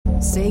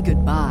Say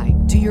goodbye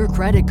to your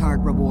credit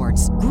card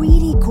rewards.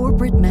 Greedy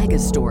corporate mega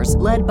stores,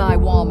 led by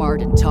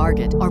Walmart and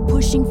Target, are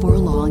pushing for a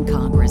law in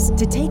Congress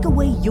to take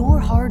away your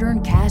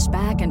hard-earned cash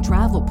back and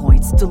travel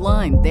points to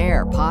line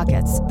their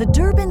pockets. The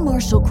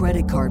Durbin-Marshall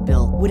credit card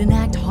bill would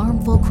enact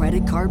harmful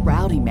credit card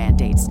routing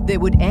mandates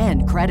that would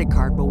end credit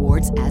card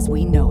rewards as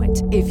we know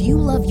it. If you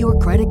love your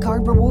credit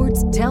card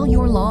rewards, tell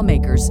your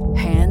lawmakers,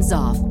 hands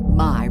off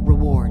my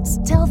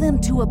rewards. Tell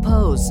them to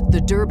oppose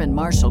the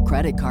Durbin-Marshall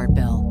credit card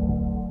bill.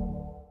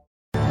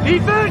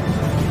 Defense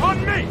on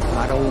me!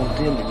 I don't want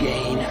them to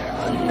gain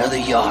another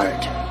yard.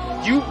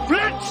 You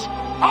blitz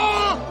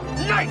all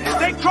night! If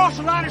they cross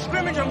the line of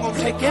scrimmage, I'm gonna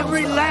take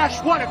every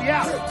last one of you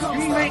out.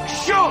 You make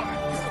sure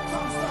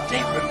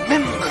they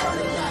remember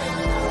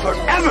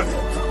forever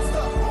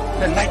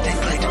the night they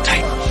played the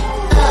Titans.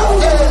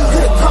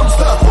 Here comes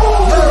the,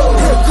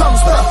 here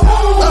comes the,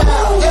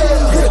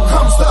 here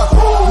comes the,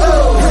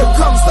 here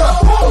comes the,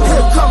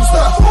 here comes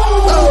the,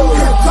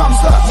 here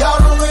comes the. Y'all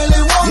don't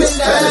really want me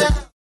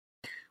now.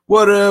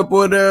 What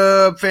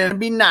up, fan?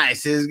 Be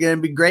nice. It's going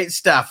to be great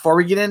stuff. Before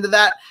we get into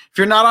that, if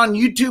you're not on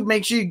YouTube,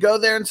 make sure you go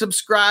there and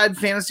subscribe.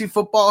 Fantasy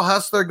Football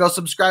Hustler. Go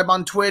subscribe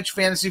on Twitch,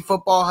 Fantasy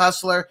Football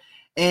Hustler.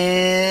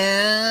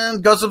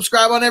 And go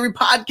subscribe on every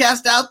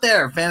podcast out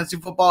there, Fantasy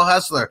Football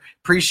Hustler.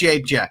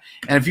 Appreciate you.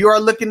 And if you are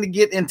looking to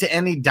get into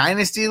any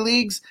dynasty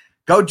leagues,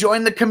 go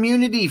join the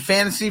community,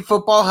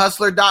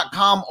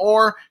 fantasyfootballhustler.com,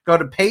 or go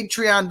to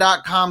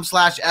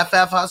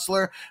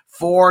patreon.com/FFHustler.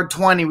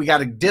 420. We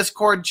got a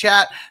Discord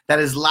chat that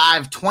is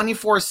live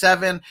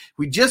 24/7.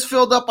 We just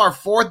filled up our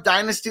 4th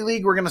Dynasty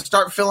League. We're going to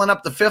start filling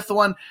up the 5th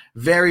one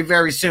very,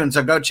 very soon.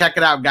 So go check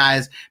it out,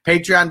 guys.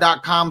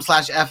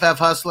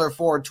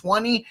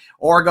 Patreon.com/FFHustler420,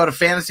 or go to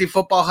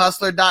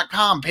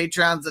fantasyfootballhustler.com.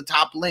 Patreon's the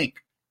top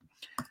link.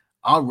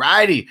 All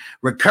righty.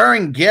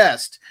 Recurring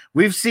guest.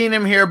 We've seen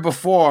him here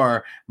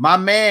before. My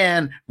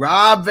man,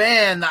 Rob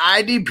Van, the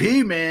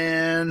IDP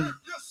man.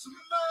 Yes,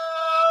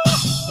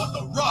 what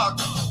the rock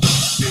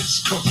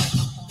is cooking.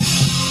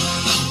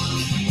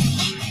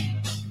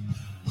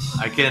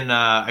 I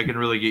can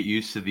really get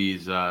used to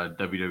these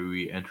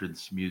WWE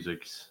entrance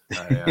musics.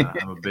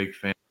 I'm a big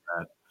fan of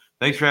that.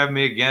 Thanks for having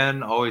me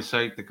again. Always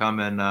psyched to come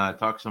and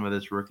talk some of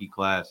this rookie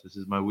class. This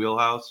is my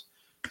wheelhouse,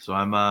 so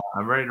I'm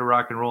ready to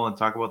rock and roll and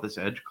talk about this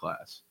edge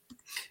class.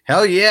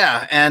 Hell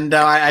yeah! And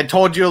I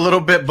told you a little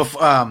bit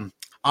before.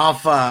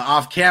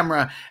 Off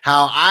camera,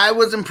 how I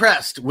was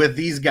impressed with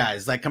these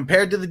guys. Like,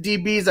 compared to the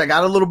DBs, I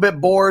got a little bit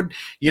bored,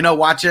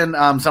 watching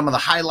some of the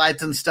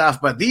highlights and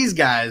stuff. But these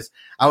guys,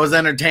 I was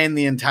entertained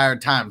the entire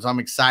time. So I'm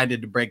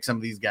excited to break some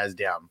of these guys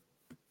down.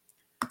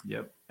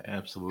 Yep,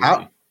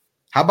 absolutely.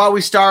 How about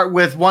we start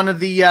with one of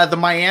the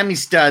Miami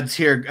studs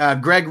here,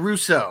 Greg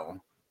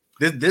Rousseau.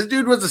 This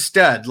dude was a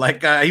stud.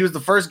 Like, he was the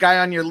first guy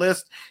on your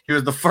list. He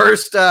was the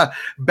first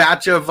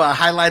batch of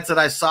highlights that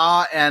I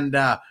saw, and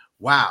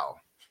wow.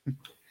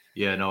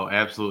 Yeah, no,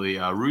 absolutely.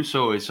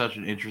 Rousseau is such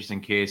an interesting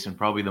case and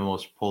probably the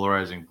most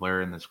polarizing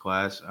player in this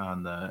class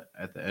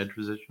at the edge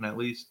position, at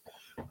least.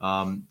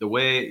 The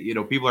way,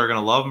 people are going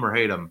to love him or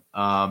hate him.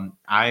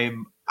 I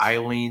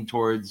lean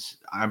towards,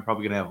 I'm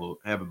probably going to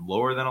have him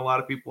lower than a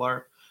lot of people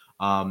are.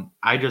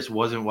 I just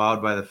wasn't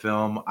wowed by the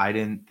film. I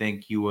didn't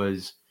think he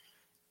was,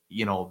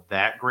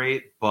 that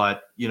great,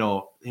 but,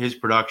 his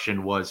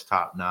production was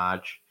top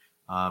notch.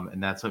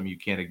 And that's something you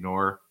can't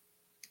ignore.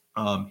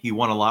 He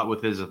won a lot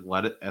with his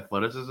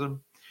athleticism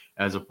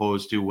as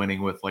opposed to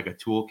winning with like a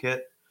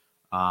toolkit.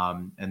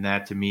 And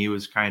that to me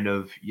was kind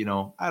of, I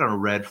don't know,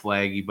 red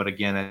flaggy, but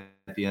again,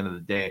 at the end of the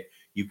day,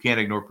 you can't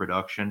ignore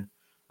production.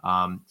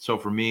 So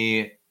for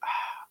me,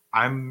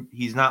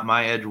 he's not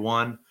my edge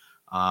one.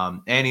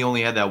 And he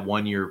only had that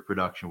 1 year of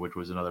production, which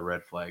was another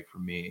red flag for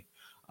me.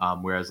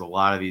 Whereas a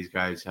lot of these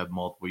guys have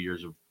multiple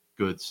years of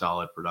good,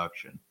 solid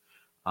production.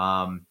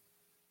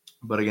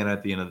 But again,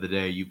 at the end of the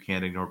day, you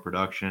can't ignore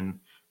production.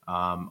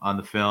 On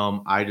the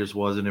film, I just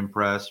wasn't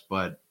impressed,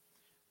 but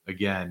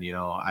again,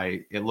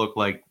 it looked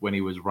like when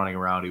he was running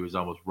around, he was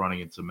almost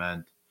running in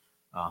cement,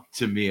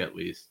 to me at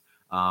least.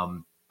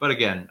 But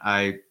again,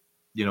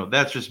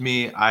 that's just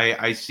me.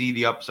 I see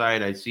the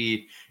upside. I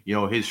see,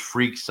 his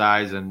freak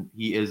size, and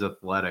he is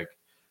athletic.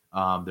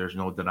 There's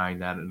no denying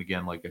that. And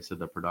again, like I said,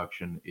 the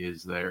production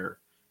is there,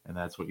 and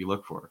that's what you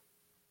look for.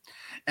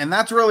 And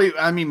that's really,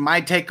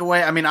 my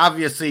takeaway.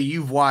 Obviously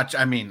you've watched,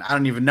 I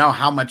don't even know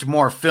how much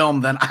more film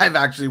than I've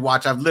actually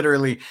watched. I've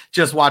literally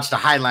just watched a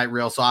highlight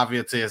reel. So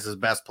obviously it's his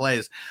best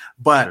plays,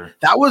 but sure.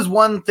 That was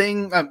one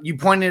thing you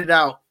pointed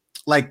out,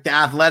 like the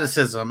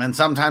athleticism, and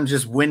sometimes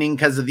just winning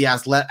because of the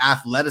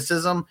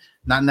athleticism,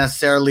 not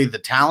necessarily the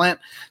talent.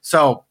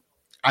 So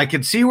I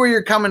could see where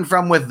you're coming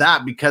from with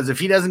that, because if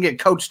he doesn't get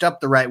coached up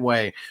the right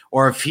way,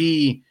 or if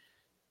he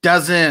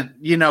doesn't,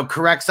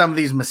 correct some of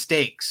these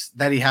mistakes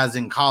that he has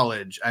in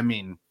college,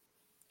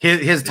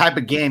 his type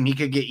of game, he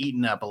could get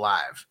eaten up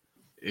alive.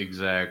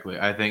 Exactly.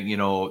 I think,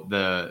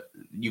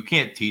 you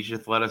can't teach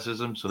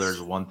athleticism. So there's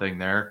one thing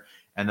there.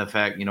 And the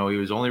fact, he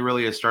was only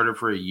really a starter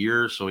for a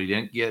year, so he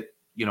didn't get,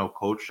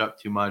 coached up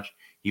too much.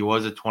 He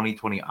was a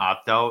 2020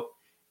 opt-out.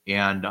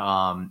 and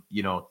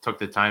took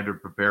the time to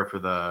prepare for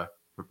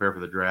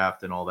the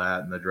draft and all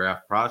that and the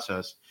draft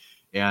process.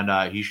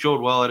 And he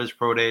showed well at his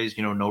pro days.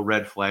 No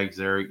red flags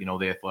there.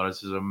 The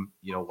athleticism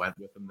went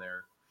with him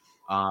there.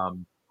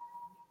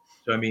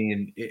 So I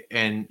mean,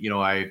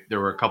 there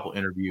were a couple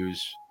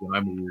interviews.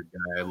 I'm a weird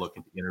guy. I look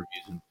into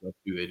interviews and stuff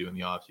too they do in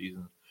the off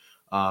season.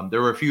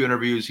 There were a few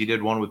interviews. He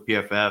did one with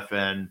PFF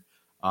and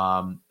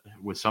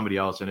with somebody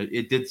else, and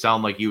it did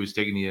sound like he was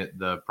taking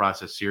the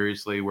process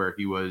seriously, where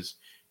he was,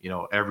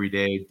 every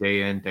day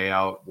in, day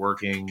out,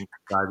 working,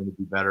 striving to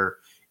be better.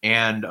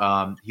 And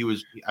I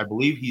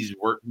believe he's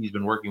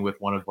been working with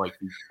one of like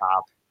the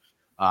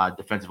top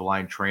defensive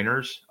line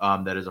trainers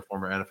that is a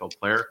former NFL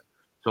player.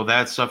 So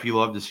that's stuff you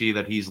love to see,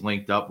 that he's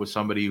linked up with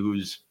somebody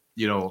who's,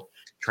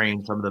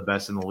 trained some of the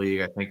best in the league.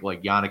 I think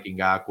like Yannick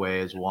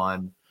Ngakoue is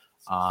one.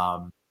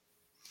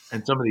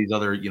 And some of these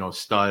other,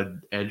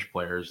 stud edge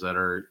players that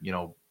are,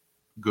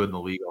 good in the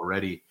league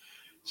already.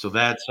 So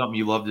that's something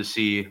you love to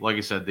see. Like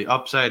I said, the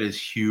upside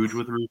is huge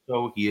with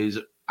Rousseau. He is,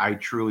 I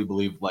truly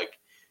believe, like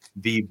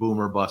the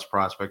boomer bust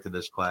prospect of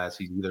this class.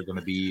 He's either going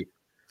to be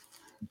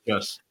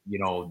just,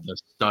 the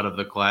stud of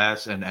the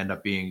class and end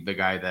up being the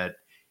guy that,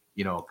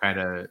 kind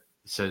of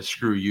says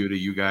screw you to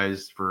you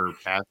guys for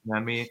passing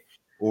on me,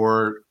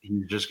 or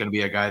he's just going to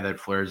be a guy that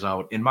flares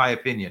out, in my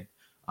opinion.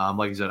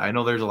 Like I said, I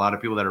know there's a lot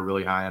of people that are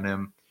really high on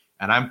him,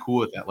 and I'm cool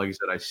with that. Like I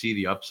said, I see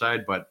the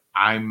upside, but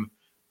I'm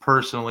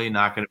personally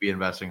not going to be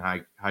investing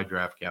high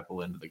draft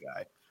capital into the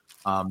guy.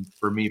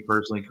 For me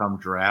personally, come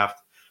draft,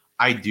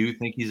 I do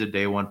think he's a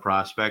day one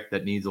prospect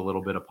that needs a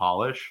little bit of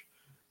polish.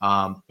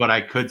 But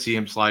I could see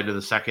him slide to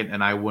the second,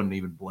 and I wouldn't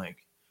even blink.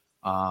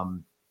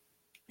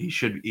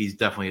 He's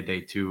definitely a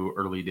day two,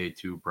 early day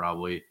two,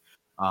 probably.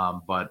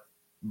 But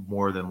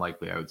more than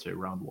likely, I would say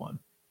round one.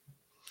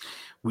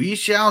 We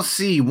shall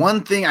see.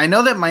 One thing, I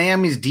know that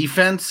Miami's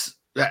defense,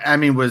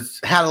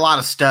 had a lot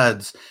of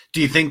studs.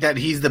 Do you think that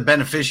he's the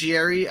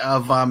beneficiary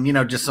of,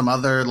 just some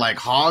other like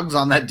hogs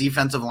on that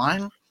defensive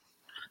line?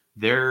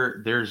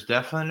 There's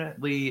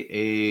definitely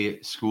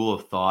a school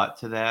of thought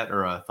to that,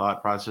 or a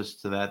thought process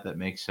to that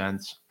makes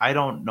sense. I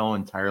don't know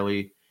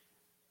entirely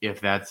if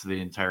that's the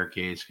entire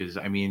case, because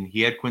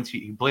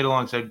he played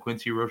alongside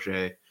Quincy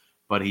Roche,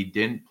 but he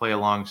didn't play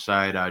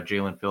alongside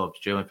Jalen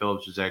Phillips. Jalen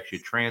Phillips was actually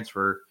a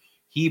transfer.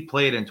 He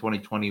played in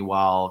 2020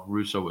 while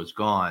Rousseau was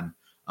gone.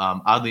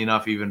 Oddly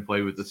enough, even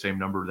played with the same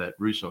number that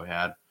Rousseau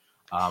had,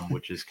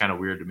 which is kind of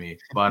weird to me.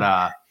 But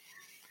I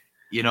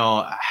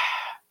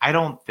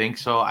don't think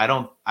so.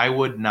 I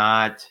would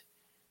not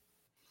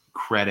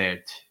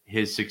credit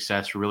his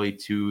success really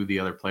to the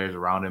other players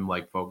around him,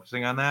 like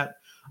focusing on that.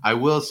 I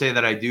will say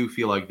that I do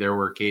feel like there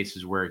were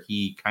cases where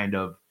he kind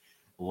of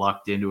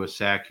lucked into a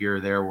sack here or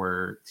there,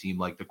 where it seemed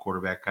like the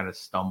quarterback kind of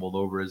stumbled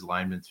over his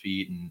lineman's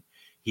feet and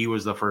he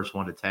was the first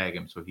one to tag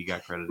him, so he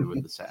got credited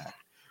with the sack.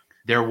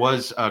 There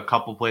was a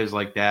couple plays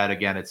like that.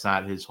 Again, it's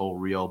not his whole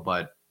reel,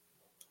 but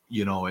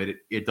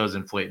it does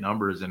inflate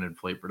numbers and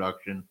inflate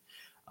production.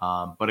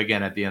 But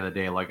again, at the end of the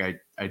day, like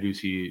I do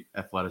see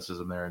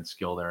athleticism there and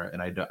skill there,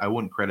 and I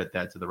wouldn't credit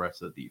that to the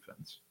rest of the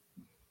defense.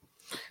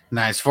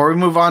 Nice. Before we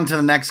move on to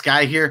the next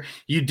guy here,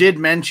 you did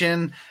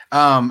mention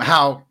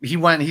how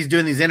he's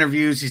doing these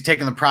interviews. He's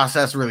taking the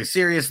process really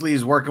seriously.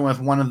 He's working with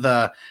one of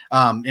the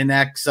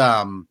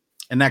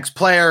an ex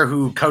player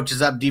who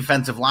coaches up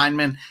defensive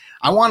linemen.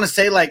 I want to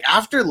say, like,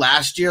 after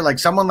last year, like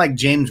someone like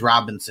James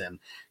Robinson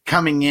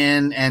coming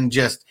in and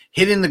just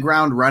hitting the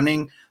ground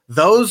running,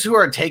 those who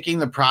are taking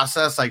the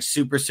process like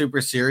super,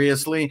 super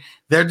seriously,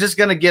 they're just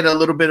going to get a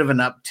little bit of an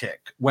uptick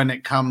when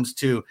it comes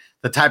to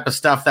the type of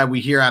stuff that we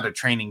hear out of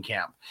training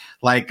camp.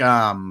 Like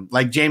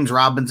James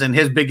Robinson,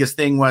 his biggest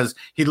thing was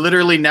he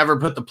literally never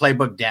put the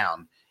playbook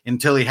down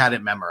until he had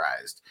it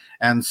memorized.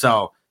 And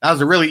so that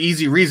was a really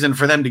easy reason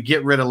for them to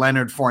get rid of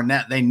Leonard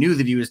Fournette. They knew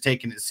that he was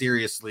taking it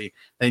seriously.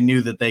 They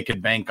knew that they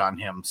could bank on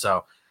him.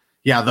 So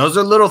yeah, those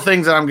are little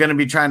things that I'm going to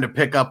be trying to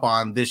pick up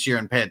on this year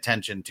and pay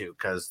attention to,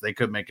 because they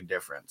could make a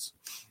difference.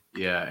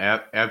 Yeah,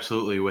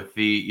 absolutely. With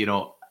the,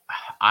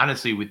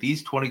 honestly, with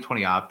these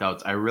 2020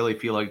 opt-outs, I really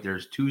feel like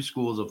there's two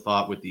schools of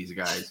thought with these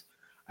guys.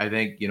 I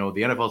think, the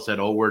NFL said,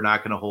 we're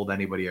not going to hold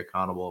anybody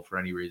accountable for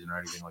any reason or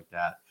anything like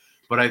that.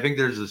 But I think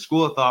there's a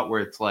school of thought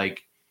where it's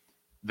like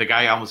the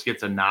guy almost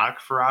gets a knock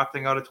for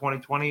opting out of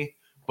 2020.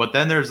 But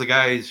then there's the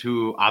guys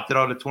who opted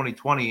out of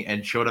 2020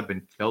 and showed up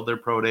and killed their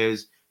pro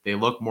days. They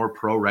look more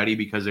pro ready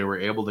because they were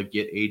able to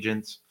get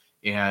agents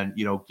and,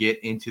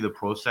 get into the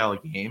pro style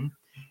game.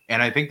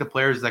 And I think the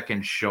players that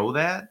can show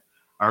that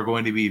are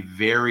going to be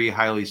very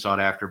highly sought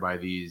after by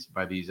these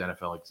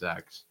NFL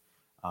execs.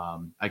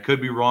 I could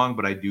be wrong,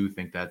 but I do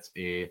think that's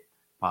a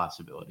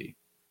possibility.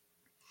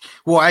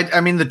 Well,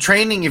 I mean, the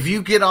training, if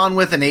you get on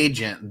with an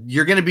agent,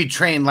 you're going to be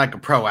trained like a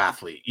pro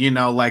athlete,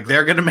 like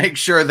they're going to make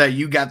sure that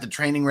you got the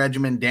training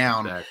regimen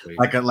down exactly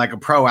like a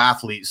pro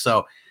athlete.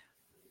 So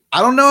I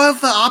don't know if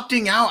the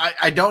opting out,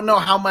 I don't know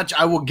how much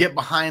I will get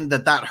behind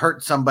that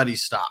hurt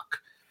somebody's stock.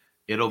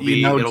 It'll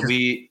be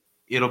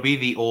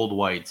the old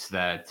whites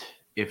that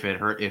if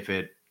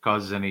it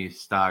causes any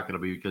stock,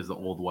 it'll be because the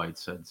old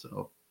whites said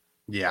so.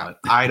 Yeah.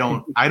 But I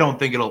don't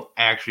think it'll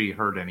actually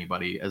hurt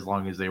anybody as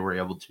long as they were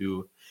able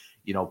to,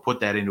 put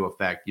that into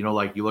effect.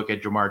 Like you look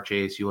at Jamar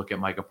Chase, you look at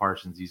Micah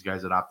Parsons, these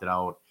guys that opted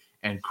out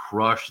and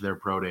crushed their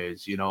pro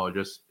days,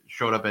 just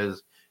showed up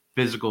as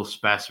physical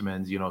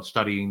specimens,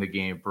 studying the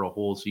game for a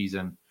whole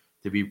season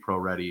to be pro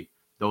ready.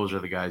 Those are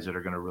the guys that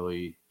are going to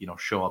really,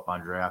 show up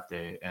on draft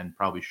day and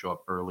probably show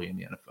up early in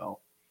the NFL.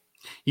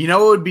 It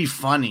would be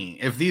funny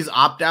if these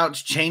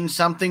opt-outs changed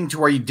something to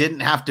where you didn't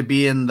have to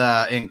be in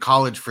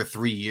college for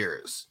 3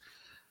 years.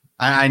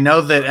 I know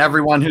that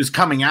everyone who's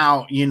coming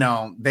out,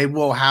 they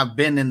will have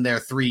been in there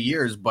 3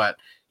 years, but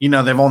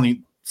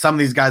some of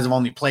these guys have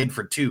only played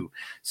for 2.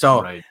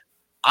 So right.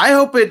 I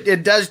hope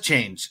it does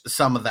change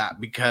some of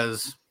that,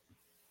 because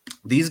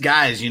these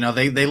guys,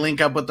 they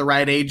link up with the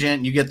right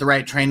agent, you get the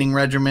right training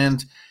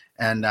regiment,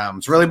 and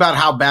it's really about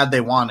how bad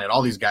they want it.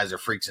 All these guys are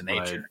freaks of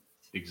nature. Right.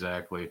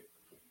 Exactly.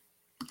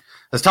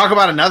 Let's talk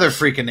about another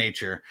freak of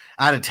nature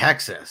out of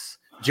Texas,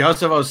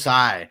 Joseph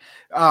Ossai.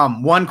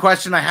 One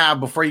question I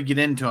have before you get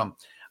into him.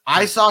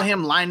 I saw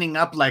him lining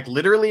up like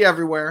literally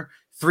everywhere,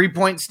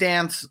 3-point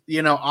stance,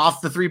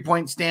 off the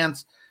 3-point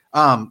stance.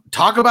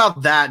 Talk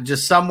about that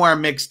just somewhere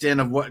mixed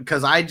in of what,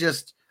 because I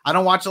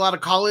don't watch a lot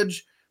of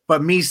college,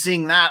 but me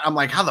seeing that, I'm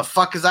like, how the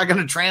fuck is that going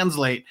to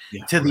translate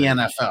to the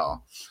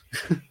NFL?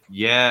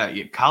 Yeah,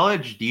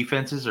 college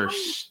defenses are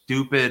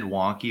stupid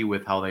wonky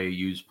with how they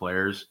use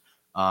players.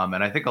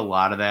 And I think a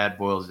lot of that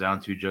boils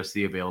down to just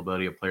the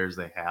availability of players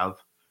they have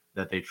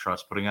that they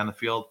trust putting on the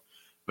field.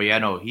 But yeah,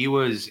 no, he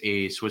was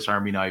a Swiss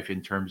Army knife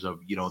in terms of,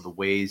 the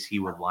ways he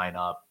would line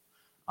up.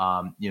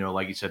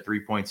 Like you said,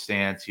 3-point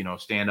stance,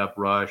 stand up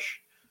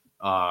rush,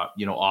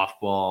 off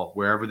ball,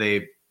 wherever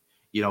they,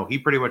 he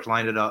pretty much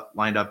lined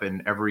up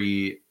in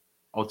every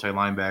outside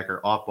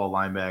linebacker, off ball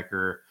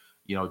linebacker,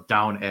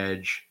 down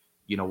edge,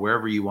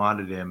 wherever you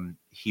wanted him,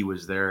 he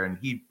was there, and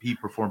he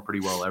performed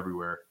pretty well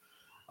everywhere.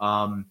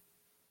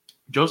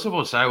 Joseph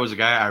Ossai was a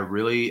guy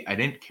I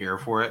didn't care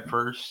for at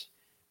first.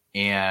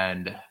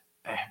 And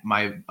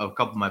a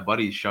couple of my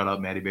buddies, shout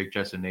out Matty Big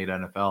Chest and Nate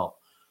NFL.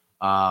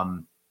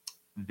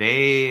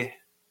 They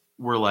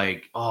were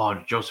like, oh,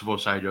 Joseph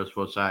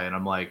Ossai. And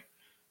I'm like,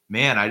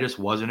 man, I just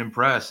wasn't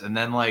impressed. And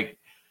then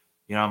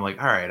I'm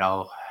like, all right,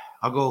 I'll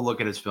go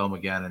look at his film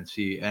again and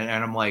see.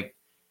 And I'm like,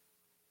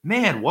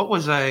 man,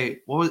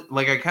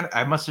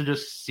 I must have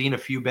just seen a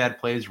few bad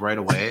plays right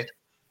away.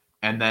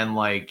 And then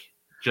I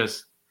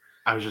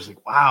was just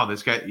like, wow,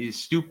 this guy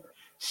is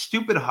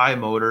stupid high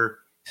motor.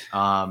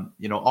 All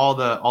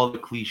the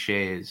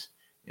cliches,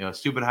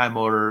 stupid high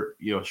motor,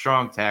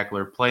 strong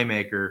tackler,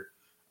 playmaker,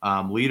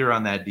 leader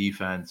on that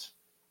defense.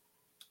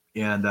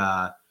 And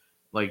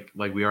like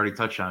we already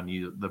touched on,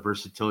 the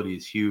versatility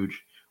is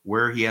huge.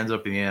 Where he ends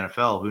up in the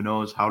NFL, who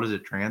knows? How does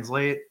it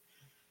translate?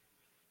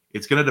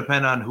 It's going to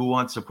depend on who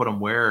wants to put him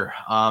where.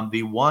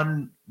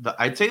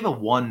 I'd say the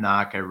one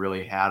knock I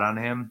really had on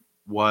him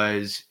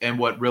was, and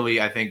what really,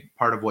 I think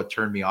part of what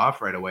turned me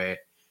off right away,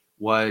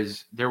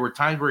 was there were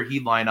times where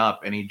he'd line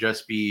up and he'd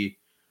just be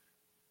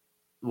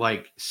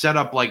set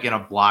up in a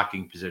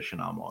blocking position,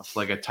 almost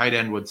like a tight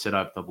end would sit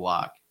up to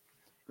block.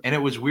 And it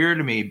was weird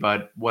to me,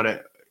 but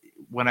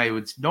when I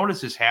would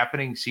notice this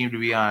happening, seemed to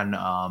be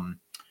on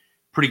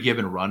pretty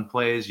given run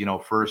plays,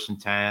 1st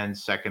and 10,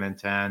 2nd and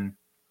 10,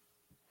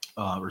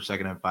 or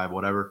 2nd and 5,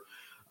 whatever,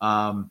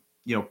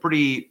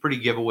 pretty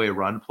giveaway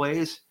run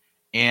plays.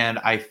 And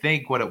I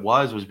think what it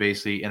was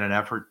basically in an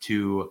effort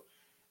to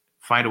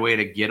find a way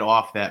to get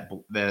off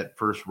that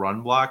first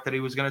run block that he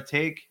was going to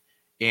take.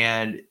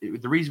 And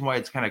the reason why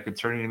it's kind of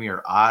concerning to me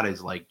or odd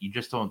is you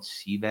just don't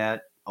see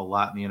that a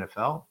lot in the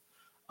NFL.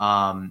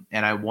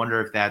 And I wonder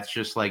if that's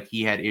just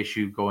he had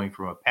issue going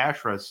from a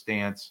pass rush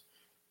stance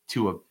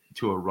to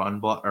a run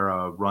block or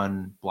a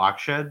run block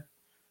shed.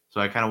 So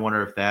I kind of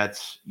wonder if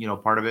that's,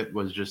 part of it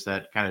was just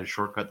that kind of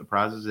shortcut the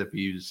process if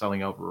he was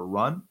selling out for a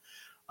run.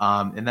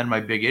 And then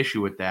my big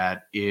issue with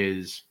that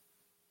is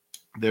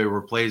there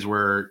were plays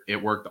where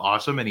it worked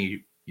awesome and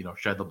he,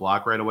 shed the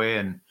block right away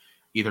and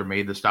either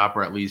made the stop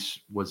or at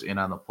least was in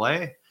on the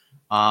play.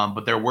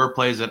 But there were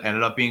plays that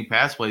ended up being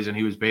pass plays and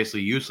he was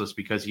basically useless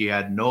because he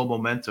had no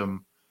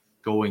momentum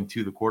going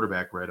to the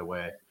quarterback right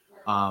away.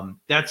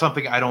 That's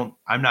something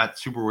I'm not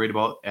super worried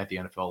about at the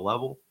NFL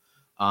level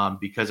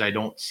because I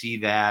don't see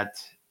that,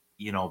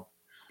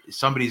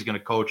 somebody's going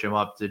to coach him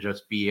up to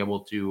just be able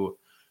to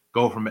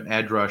go from an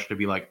edge rush to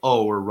be like,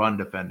 oh, we're run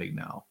defending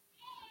now.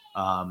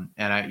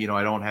 And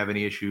I don't have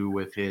any issue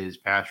with his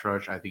pass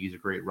rush. I think he's a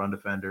great run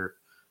defender.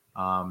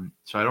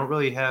 So I don't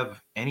really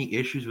have any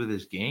issues with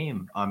his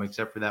game,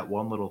 except for that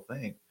one little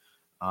thing.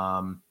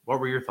 What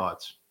were your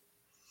thoughts?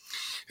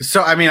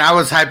 So, I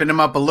was hyping him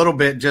up a little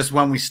bit just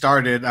when we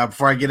started.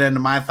 Before I get into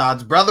my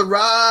thoughts, Brother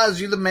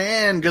Roz, you the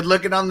man. Good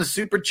looking on the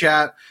super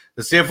chat.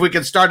 Let's see if we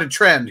can start a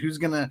trend. Who's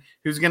gonna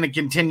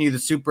continue the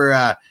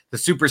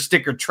super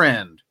sticker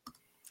trend?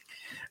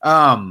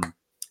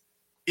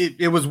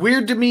 It was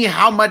weird to me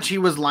how much he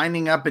was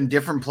lining up in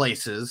different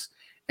places,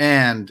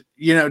 and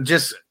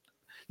just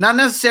not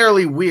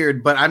necessarily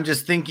weird, but I'm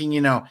just thinking,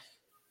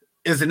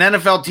 is an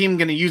NFL team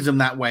going to use him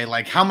that way?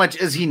 Like, how much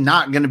is he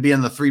not going to be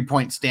in the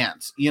 3-point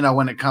stance,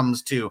 when it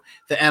comes to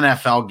the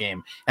NFL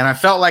game? And I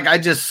felt like I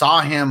just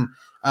saw him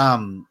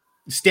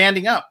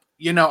standing up,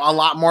 a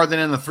lot more than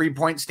in the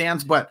 3-point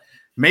stance, but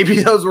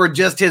maybe those were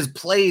just his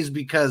plays,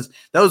 because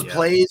those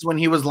plays when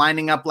he was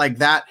lining up like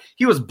that,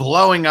 he was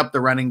blowing up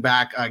the running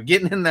back,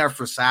 getting in there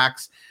for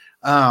sacks.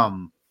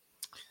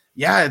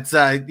 It's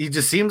he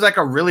just seems like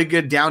a really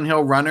good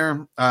downhill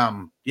runner.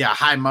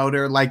 High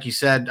motor, like you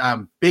said,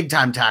 big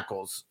time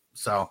tackles.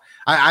 So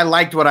I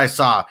liked what I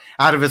saw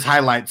out of his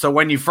highlights. So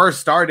when you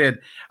first started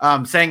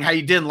saying how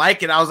you didn't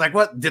like it, I was like,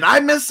 what, did I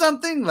miss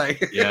something?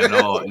 Like,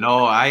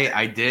 no,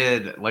 I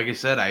did. Like I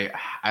said,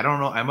 I don't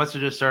know. I must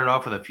have just started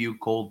off with a few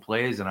cold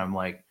plays, and I'm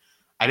like,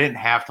 I didn't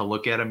have to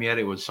look at him yet.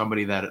 It was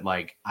somebody that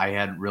like I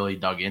hadn't really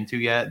dug into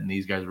yet. And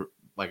these guys were,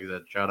 like I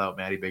said, shout out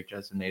Matty Big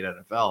Chest and Nate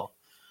NFL.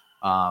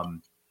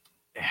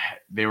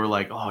 They were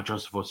like, oh,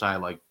 Joseph Osai,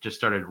 like just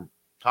started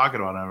talking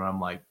about him. And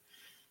I'm like,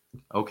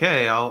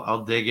 okay,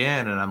 I'll dig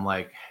in. And I'm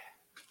like,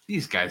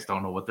 these guys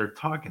don't know what they're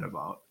talking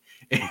about.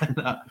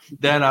 And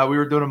then we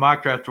were doing a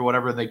mock draft or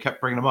whatever, and they kept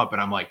bringing him up. And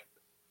I'm like,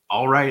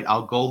 all right,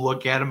 I'll go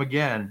look at him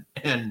again.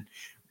 And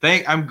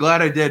I'm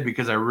glad I did,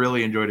 because I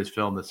really enjoyed his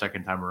film the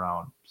second time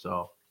around.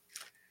 So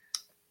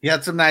he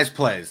had some nice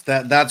plays.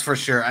 That's for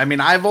sure. I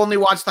mean, I've only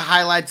watched the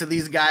highlights of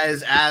these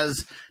guys.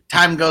 As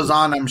time goes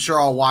on, I'm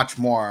sure I'll watch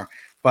more.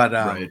 But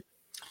right.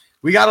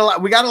 We got a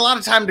lot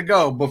of time to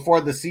go before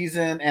the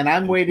season, and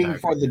I'm waiting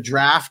for the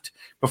draft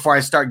before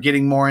I start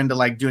getting more into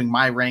like doing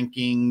my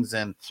rankings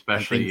and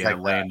especially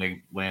and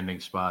like landing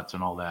spots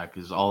and all that,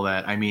 because all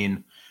that, I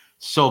mean,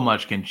 so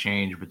much can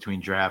change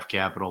between draft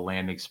capital,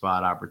 landing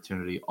spot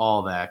opportunity,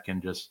 all that can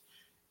just,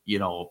 an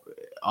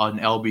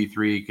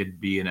LB3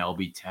 could be an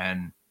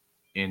LB10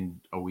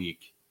 in a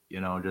week,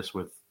 just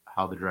with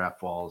how the draft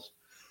falls.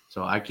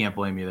 So I can't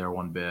blame you there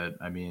one bit.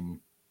 I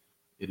mean,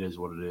 it is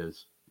what it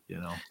is.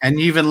 And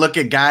you even look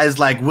at guys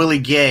like Willie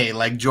Gay,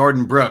 like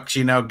Jordan Brooks,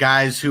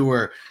 guys who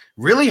were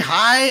really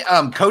high,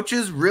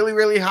 coaches really,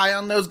 really high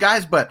on those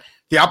guys, but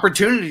the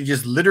opportunity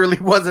just literally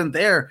wasn't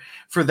there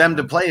for them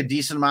to play a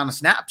decent amount of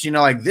snaps.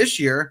 Like this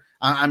year,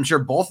 I'm sure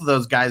both of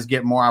those guys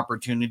get more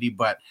opportunity,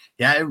 but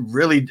yeah, it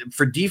really,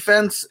 for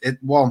defense,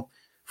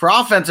 for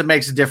offense, it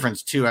makes a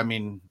difference too. I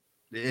mean,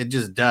 it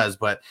just does,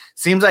 but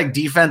seems like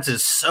defense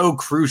is so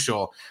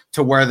crucial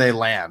to where they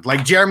land.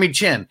 Like Jeremy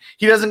Chin,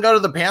 he doesn't go to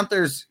the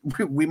Panthers.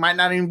 We might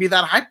not even be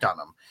that hyped on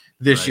him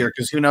this year,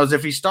 because who knows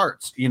if he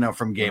starts,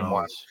 from game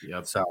one.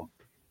 Yep. So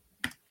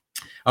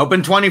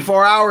open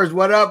 24 hours.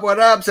 What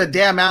up? Said,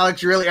 damn,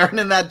 Alex, you're really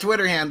earning that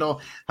Twitter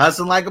handle.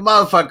 Hustling like a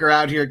motherfucker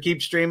out here.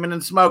 Keep streaming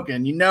and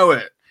smoking. You know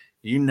it.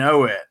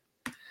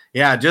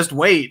 Yeah, just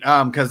wait.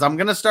 Because I'm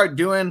going to start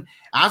doing,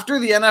 after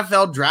the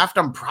NFL draft,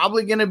 I'm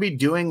probably going to be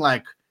doing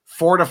like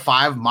 4 to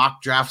 5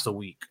 mock drafts a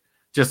week,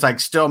 just like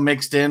still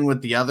mixed in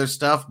with the other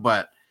stuff.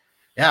 But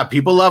yeah,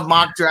 people love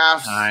mock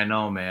drafts. I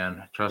know,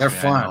 man. Trust me, they're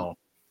fun.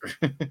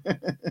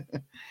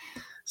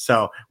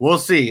 So we'll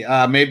see.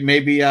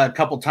 Maybe a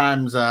couple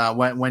times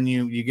when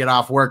you get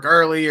off work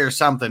early or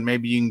something,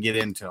 maybe you can get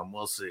into them.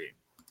 We'll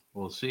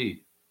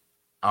see.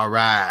 All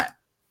right.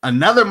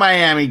 Another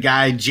Miami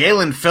guy,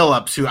 Jalen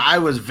Phillips, who I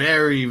was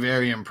very,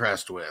 very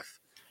impressed with.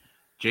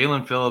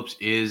 Jalen Phillips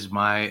is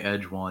my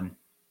edge one.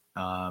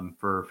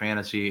 For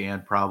fantasy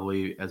and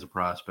probably as a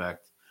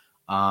prospect.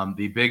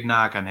 The big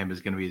knock on him is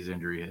going to be his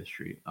injury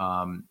history.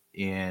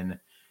 In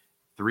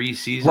 3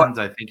 seasons,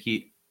 I think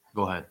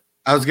go ahead.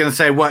 I was going to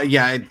say what?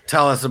 Yeah.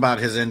 Tell us about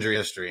his injury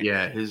history.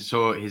 Yeah. His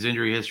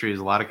injury history is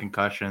a lot of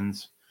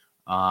concussions.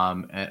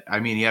 I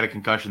mean, he had a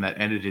concussion that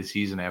ended his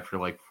season after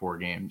like 4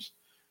 games.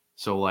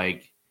 So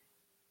like,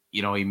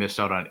 he missed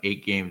out on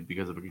 8 games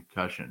because of a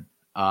concussion.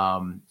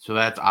 So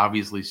that's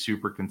obviously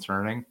super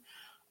concerning.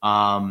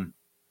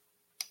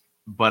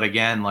 But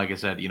again, like I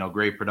said,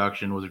 great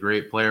production, was a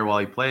great player while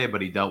he played,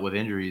 but he dealt with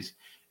injuries.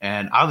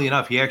 And oddly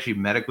enough, he actually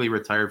medically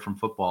retired from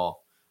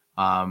football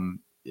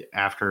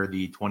after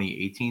the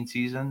 2018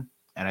 season.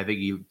 And I think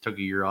he took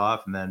a year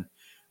off and then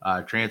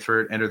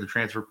entered the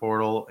transfer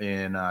portal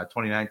in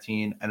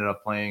 2019, ended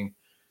up playing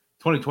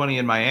 2020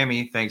 in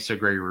Miami, thanks to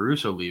Greg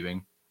Russo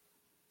leaving.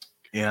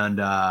 And,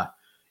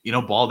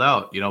 balled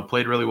out,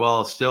 played really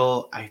well.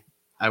 Still,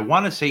 I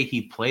want to say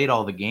he played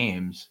all the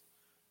games.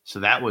 So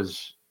that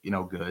was,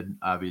 good,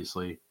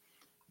 obviously.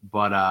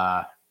 But,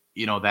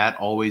 that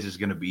always is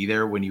going to be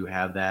there when you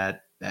have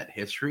that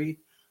history.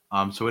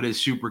 So it is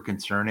super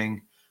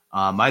concerning.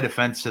 My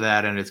defense to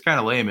that, and it's kind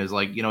of lame, is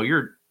like,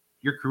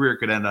 your career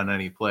could end on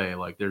any play.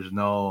 Like there's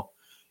no,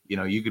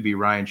 you could be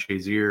Ryan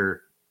Shazier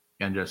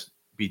and just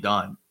be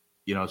done.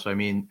 So I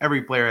mean,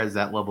 every player has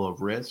that level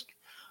of risk.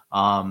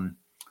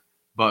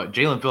 But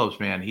Jalen Phillips,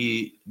 man,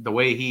 the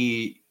way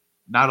he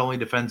not only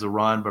defends the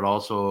run, but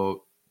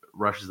also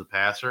rushes the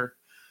passer,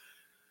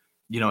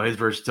 his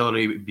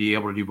versatility, be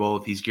able to do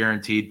both. He's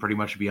guaranteed pretty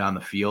much to be on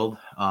the field.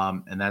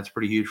 And that's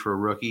pretty huge for a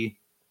rookie.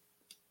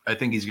 I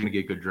think he's going to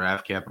get good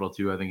draft capital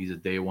too. I think he's a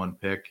day 1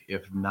 pick,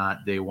 if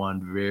not day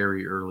 1,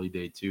 very early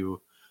day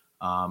 2.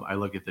 I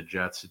look at the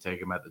Jets to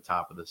take him at the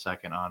top of the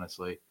second,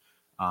 honestly.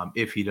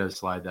 If he does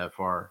slide that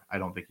far, I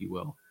don't think he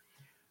will.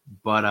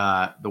 But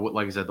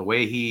like I said, the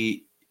way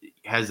he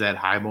has that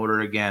high motor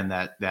again,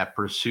 that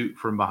pursuit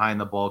from behind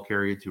the ball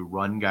carrier to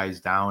run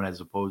guys down,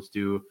 as opposed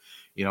to,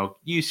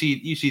 you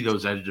see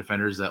those edge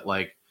defenders that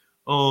like,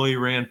 oh, he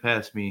ran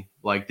past me.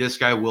 Like, this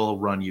guy will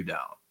run you down.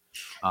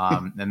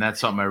 And that's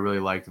something I really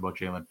liked about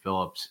Jaelan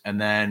Phillips. And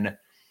then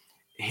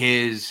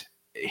his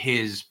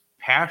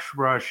pass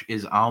rush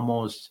is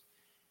almost,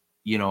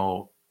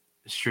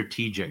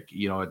 strategic.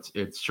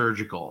 It's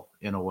surgical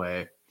in a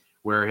way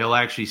where he'll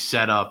actually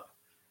set up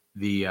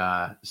the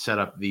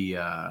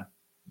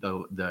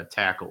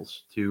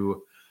tackles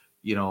to,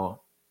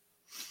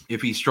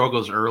 if he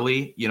struggles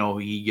early,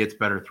 he gets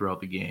better throughout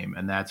the game.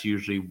 And that's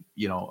usually,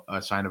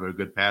 a sign of a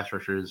good pass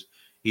rusher is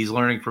he's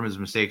learning from his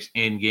mistakes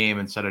in game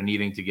instead of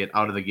needing to get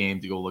out of the game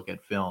to go look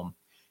at film.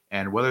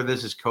 And whether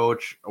this is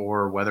coach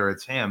or whether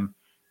it's him,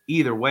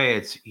 either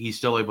way, he's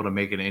still able to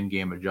make an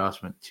in-game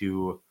adjustment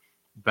to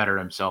better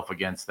himself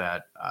against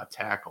that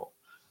tackle.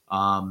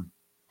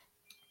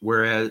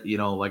 Whereas,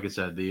 like I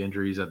said, the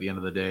injuries at the end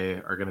of the day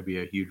are going to be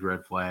a huge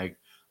red flag.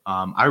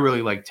 I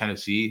really like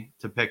Tennessee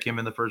to pick him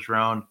in the first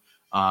round.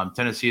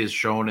 Tennessee has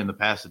shown in the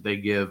past that they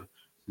give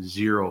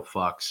zero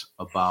fucks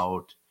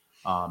about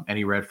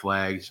any red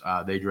flags.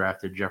 They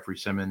drafted Jeffrey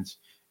Simmons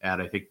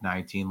at, I think,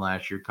 19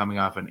 last year, coming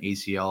off an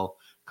ACL,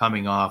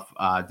 coming off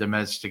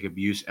domestic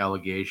abuse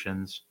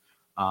allegations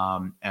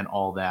and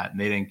all that. And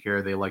they didn't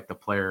care. They liked the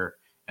player,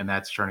 and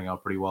that's turning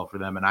out pretty well for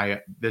them. And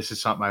this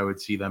is something I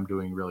would see them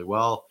doing really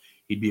well.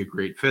 He'd be a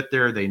great fit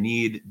there. They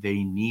need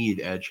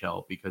edge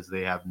help because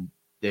they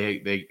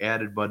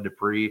added Bud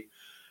Dupree.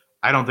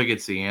 I don't think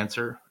it's the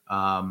answer.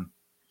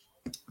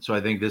 So I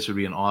think this would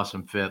be an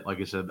awesome fit. Like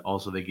I said,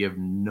 also they give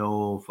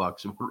no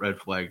fucks about red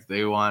flags.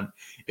 They want,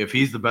 if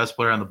he's the best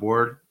player on the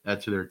board,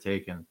 that's who they're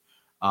taking.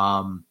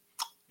 And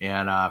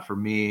for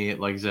me,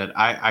 like I said,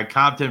 I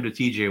comped him to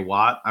TJ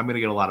Watt. I'm going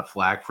to get a lot of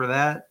flack for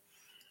that,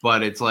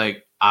 but it's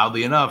like,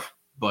 oddly enough,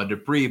 Bud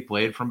Dupree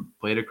played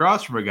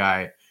across from a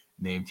guy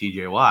named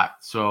TJ Watt.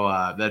 So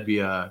that'd be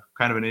a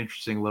kind of an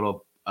interesting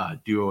little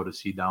duo to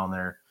see down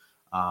there.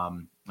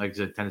 Like I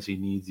said, Tennessee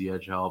needs the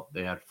edge help.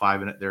 They had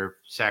 5 in it. Their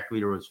sack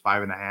leader was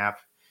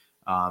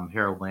 5.5.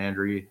 Harold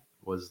Landry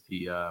was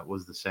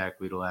the sack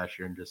leader last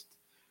year, and just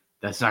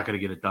that's not going to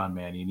get it done,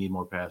 man. You need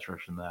more pass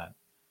rush than that.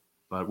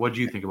 But what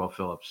do you think about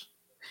Phillips?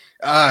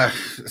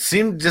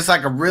 Seemed just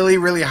like a really,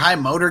 really high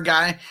motor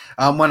guy.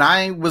 When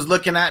I was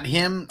looking at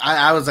him,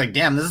 I was like,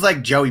 damn, this is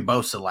like Joey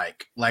Bosa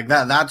like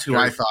that. That's who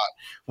I thought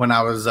when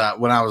I was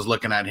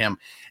looking at him.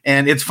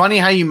 And it's funny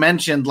how you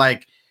mentioned,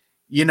 like,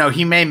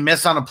 he may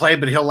miss on a play,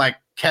 but he'll like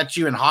catch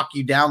you and hawk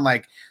you down.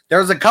 Like, there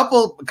was a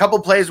couple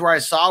plays where I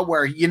saw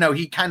where,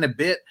 he kind of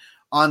bit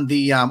on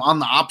the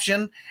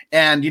option,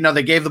 and,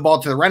 they gave the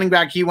ball to the running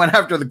back. He went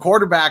after the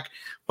quarterback,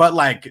 but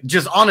like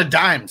just on a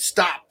dime,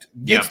 stopped,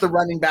 gets the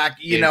running back,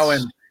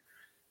 and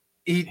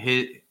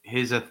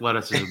his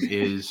athleticism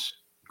is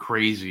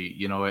crazy.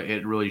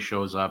 It really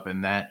shows up,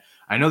 and that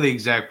I know the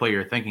exact play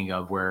you're thinking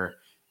of where,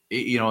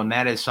 and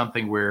that is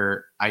something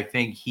where I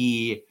think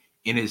he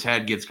in his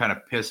head gets kind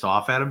of pissed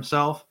off at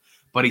himself,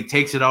 but he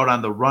takes it out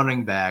on the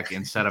running back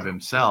instead of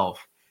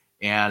himself.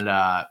 And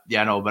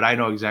but I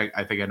know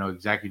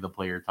exactly the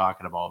play you're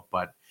talking about,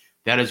 but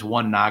that is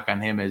one knock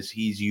on him is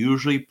he's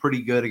usually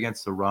pretty good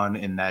against the run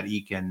in that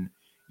he can,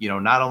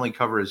 not only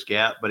cover his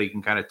gap, but he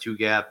can kind of two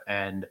gap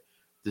and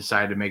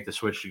decide to make the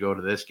switch to go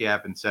to this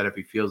gap instead if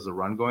he feels the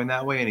run going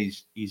that way. And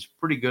he's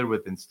pretty good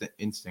with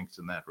instincts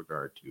in that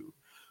regard too.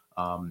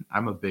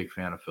 I'm a big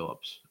fan of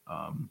Phillips.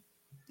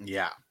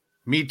 Yeah,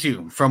 me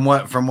too. From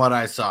what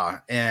I saw,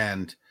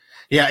 and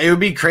yeah, it would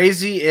be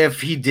crazy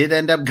if he did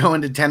end up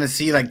going to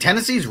Tennessee. Like,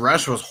 Tennessee's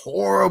rush was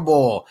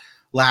horrible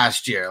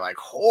last year, like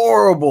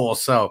horrible.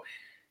 So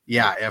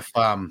yeah, if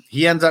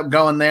he ends up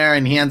going there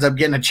and he ends up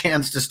getting a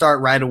chance to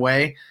start right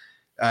away,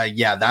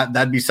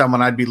 that'd be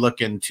someone I'd be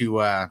looking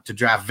to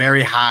draft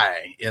very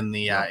high in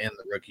the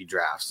rookie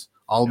drafts.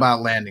 All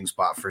about landing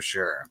spot for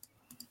sure.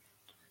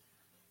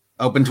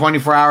 Open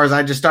 24 hours.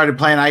 I just started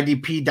playing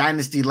IDP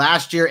Dynasty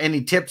last year.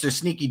 Any tips or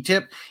sneaky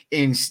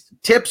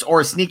tips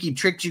or sneaky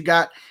tricks you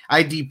got?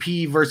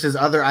 IDP versus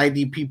other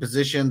IDP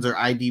positions or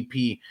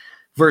IDP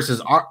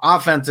versus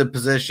offensive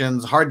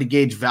positions. Hard to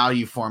gauge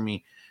value for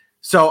me.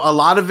 So a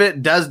lot of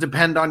it does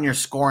depend on your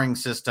scoring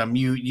system.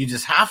 You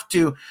just have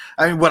to.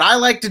 I mean, what I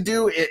like to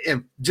do,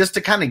 just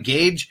to kind of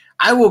gauge,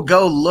 I will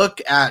go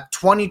look at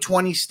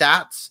 2020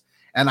 stats,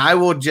 and I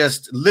will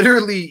just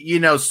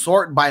literally,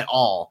 sort by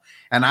all.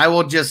 And I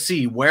will just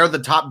see where the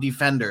top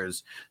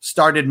defenders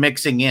started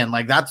mixing in.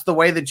 Like, that's the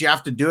way that you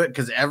have to do it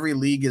because every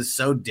league is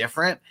so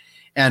different.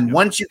 And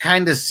once you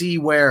kind of see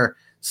where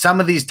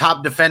some of these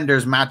top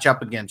defenders match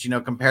up against,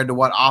 compared to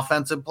what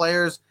offensive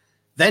players,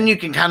 then you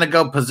can kind of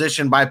go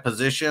position by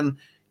position.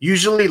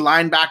 Usually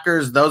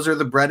linebackers, those are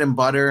the bread and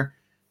butter.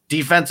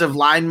 Defensive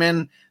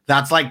linemen,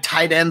 that's like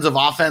tight ends of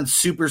offense,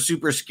 super,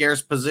 super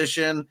scarce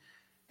position.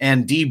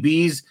 and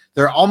DBs,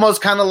 they're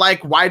almost kind of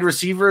like wide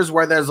receivers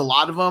where there's a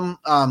lot of them.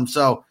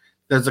 So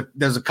there's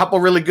a couple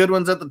really good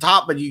ones at the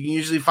top, but you can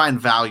usually find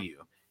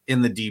value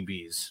in the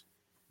DBs.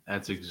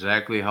 That's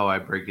exactly how I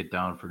break it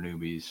down for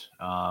newbies.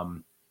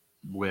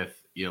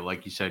 With,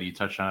 like you said, you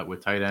touched on it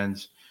with tight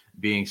ends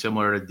being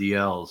similar to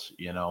DLs,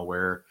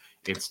 where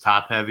it's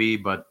top heavy,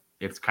 but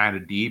it's kind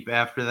of deep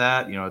after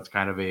that. It's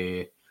kind of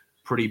a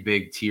pretty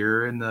big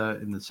tier in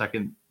the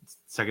second,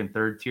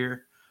 third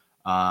tier.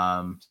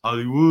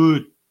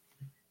 Hollywood,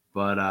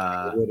 but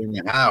in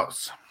the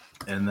house.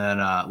 And then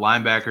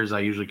linebackers, I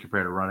usually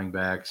compare to running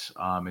backs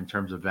in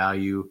terms of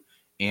value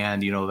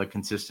and, the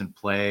consistent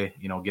play,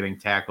 getting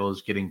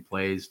tackles, getting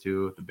plays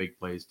too, the big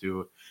plays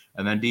too.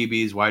 And then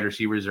DBs, wide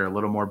receivers are a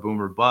little more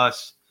boom or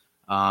bust.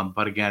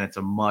 But again, it's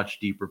a much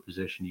deeper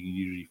position. You can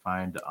usually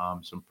find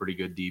some pretty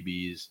good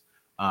DBs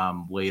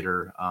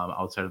later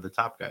outside of the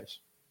top guys.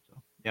 So,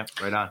 yeah,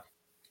 right on.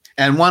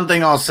 And one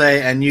thing I'll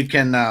say, and you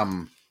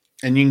can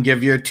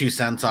give your 2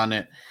 cents on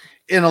it.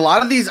 In a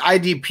lot of these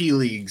IDP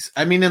leagues,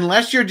 I mean,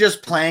 unless you're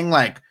just playing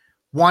like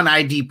 1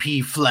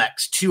 IDP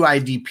flex, 2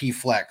 IDP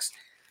flex,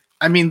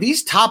 I mean,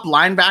 these top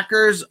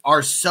linebackers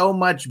are so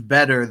much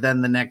better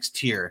than the next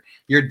tier.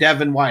 Your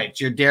Devin White,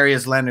 your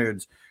Darius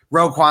Leonards,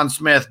 Roquan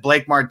Smith,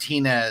 Blake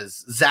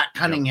Martinez, Zach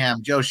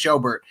Cunningham, Joe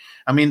Schobert.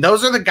 I mean,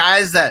 those are the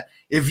guys that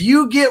if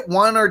you get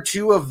 1 or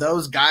 2 of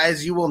those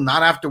guys, you will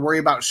not have to worry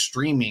about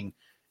streaming,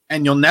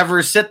 and you'll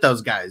never sit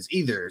those guys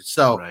either.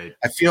 So right.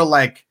 I feel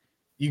like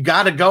you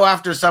got to go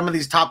after some of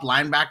these top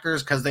linebackers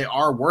because they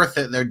are worth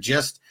it. They're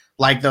just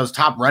like those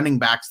top running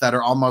backs that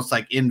are almost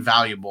like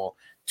invaluable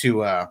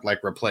to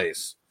like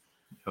replace.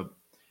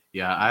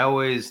 Yeah,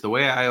 the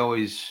way I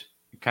always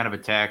kind of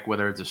attack,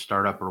 whether it's a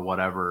startup or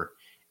whatever,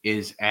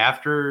 is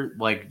after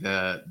like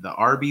the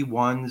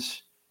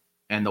RB1s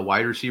and the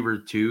wide receiver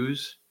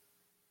 2s,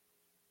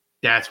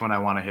 that's when I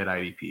want to hit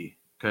IDP,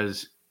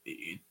 because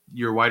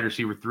your wide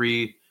receiver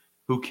 3,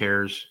 who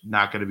cares?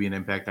 Not going to be an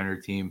impact on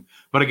your team.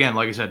 But again,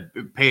 like I said,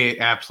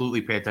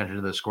 absolutely pay attention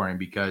to the scoring,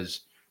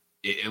 because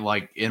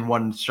like in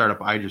one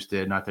startup I just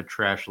did, not to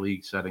trash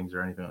league settings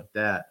or anything like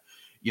that,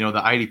 the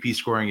IDP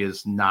scoring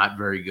is not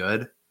very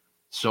good.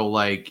 So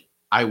like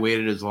I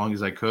waited as long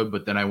as I could,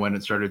 but then I went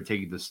and started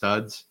taking the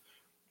studs,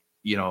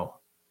 and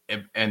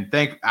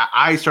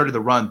I started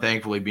the run,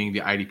 thankfully, being the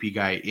IDP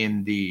guy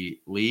in the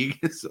league.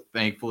 So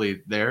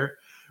thankfully there,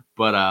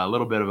 but a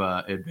little bit of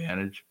a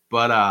advantage.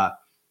 But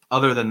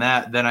other than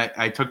that, then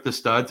I took the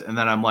studs, and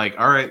then I'm like,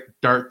 all right,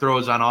 dart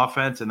throws on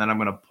offense, and then I'm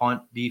going to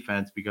punt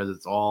defense, because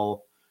it's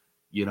all,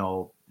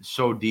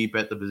 so deep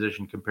at the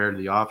position compared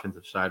to the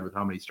offensive side with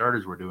how many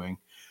starters we're doing.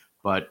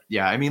 But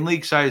yeah, I mean,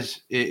 league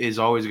size is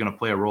always going to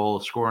play a role.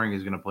 Scoring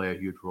is going to play a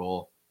huge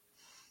role.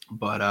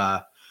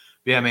 But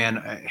yeah,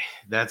 man,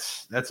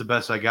 that's the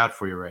best I got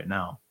for you right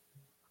now.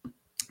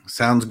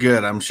 Sounds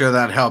good. I'm sure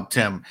that helped,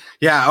 Tim.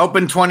 Yeah,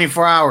 open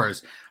 24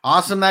 hours.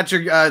 Awesome that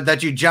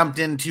you jumped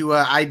into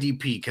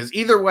IDP, because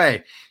either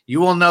way, you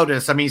will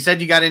notice. I mean, you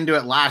said you got into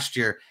it last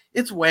year.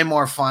 It's way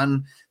more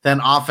fun than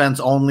offense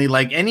only.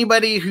 Like,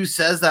 anybody who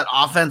says that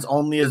offense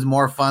only is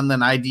more fun than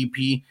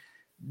IDP,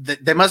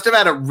 they must have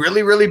had a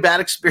really, really bad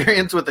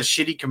experience with a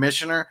shitty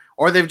commissioner,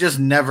 or they've just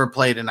never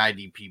played an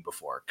IDP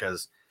before.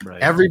 Because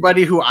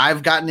everybody who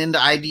I've gotten into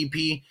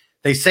IDP,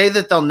 they say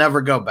that they'll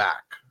never go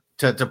back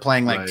to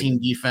playing like team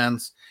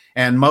defense,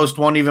 and most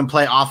won't even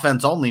play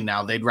offense only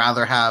now. They'd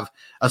rather have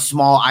a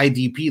small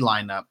IDP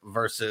lineup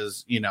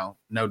versus,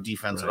 no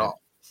defense at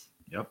all.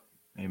 Yep.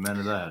 Amen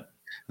to that.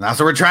 And that's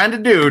what we're trying to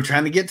do,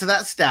 trying to get to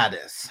that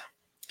status.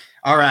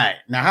 All right.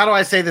 Now, how do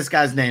I say this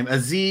guy's name?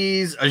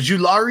 Azeez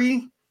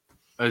Ojulari?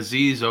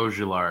 Azeez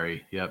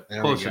Ojulari. Yep.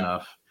 Close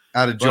enough.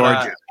 Out of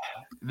Georgia.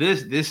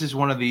 This is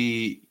one of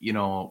the,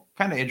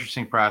 kind of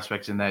interesting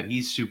prospects in that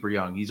he's super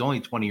young. He's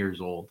only 20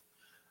 years old.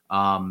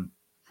 And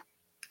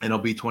he'll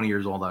be 20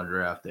 years old on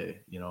draft day,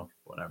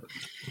 whatever.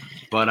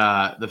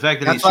 But the fact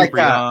that that's he's super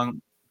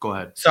young, go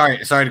ahead. Sorry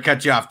to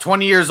cut you off.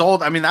 20 years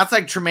old. I mean, that's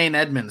like Tremaine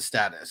Edmonds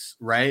status,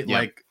 right? Yep.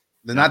 Like,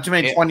 there's not too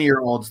many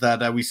 20-year-olds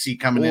that we see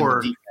coming in the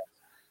defense.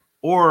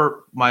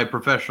 Or my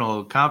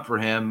professional comp for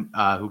him,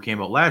 who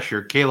came out last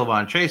year,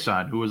 K'Lavon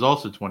Chaisson, who was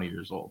also 20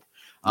 years old.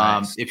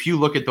 Nice. If you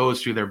look at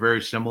those two, they're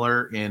very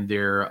similar in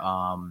their,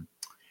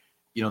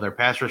 their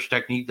pass rush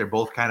technique. They're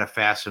both kind of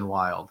fast and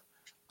wild.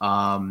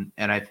 And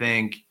I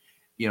think,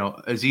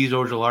 Azeez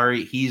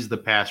Ojulari, he's the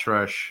pass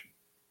rush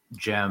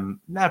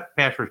gem, not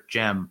pass rush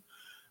gem,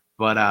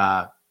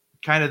 but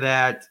kind of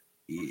that.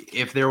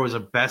 If there was a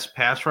best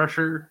pass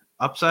rusher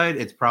upside,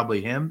 it's probably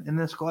him in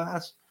this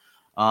class.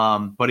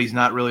 But he's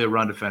not really a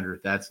run defender.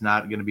 That's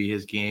not going to be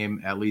his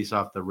game, at least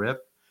off the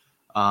rip.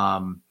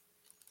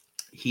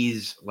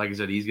 He's, like I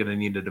said, he's going to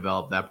need to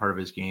develop that part of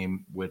his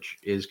game, which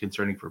is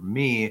concerning for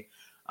me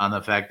on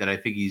the fact that I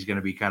think he's going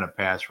to be kind of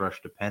pass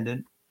rush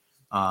dependent,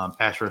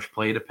 pass rush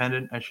play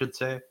dependent, I should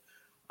say.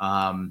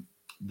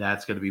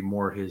 That's going to be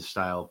more his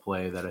style of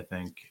play that I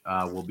think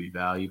will be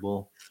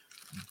valuable.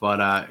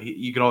 But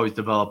you can always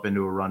develop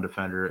into a run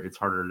defender. It's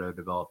harder to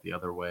develop the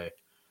other way.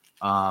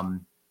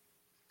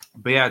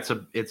 But yeah,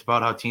 it's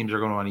about how teams are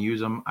going to want to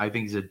use him. I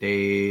think he's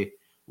a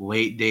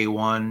late day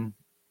 1,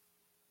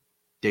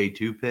 day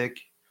 2 pick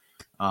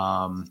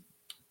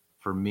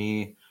for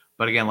me.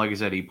 But again, like I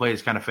said, he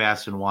plays kind of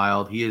fast and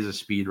wild. He is a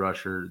speed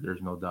rusher.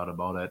 There's no doubt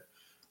about it.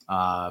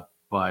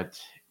 But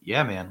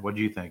yeah, man, what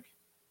do you think?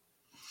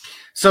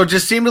 So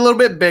just seemed a little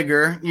bit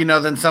bigger,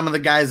 than some of the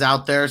guys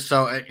out there.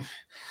 So it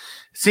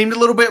seemed a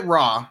little bit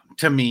raw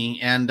to me.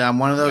 And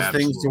one of those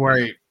things where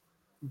he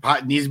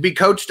needs to be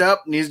coached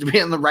up, needs to be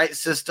in the right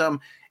system.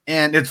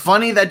 And it's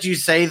funny that you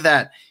say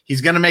that he's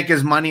going to make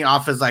his money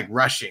off as like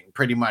rushing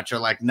pretty much, or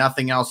like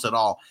nothing else at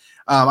all.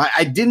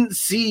 I didn't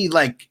see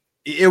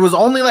it was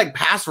only like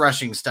pass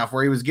rushing stuff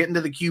where he was getting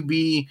to the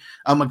QB,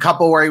 a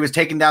couple where he was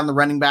taking down the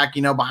running back,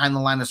 behind the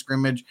line of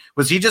scrimmage.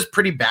 Was he just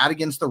pretty bad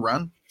against the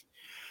run?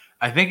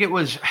 I think it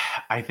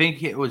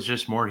was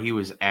just more he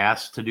was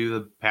asked to do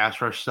the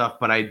pass rush stuff,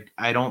 but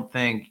I don't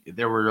think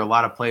there were a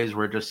lot of plays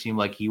where it just seemed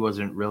like he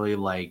wasn't really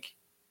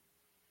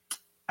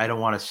I don't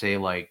want to say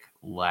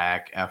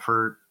lack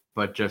effort,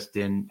 but just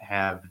didn't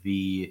have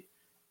the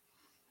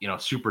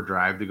super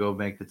drive to go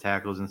make the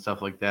tackles and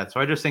stuff like that. So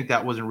I just think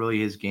that wasn't really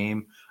his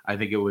game. I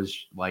think it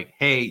was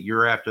hey,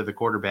 you're after the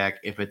quarterback.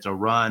 If it's a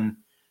run,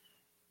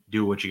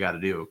 do what you got to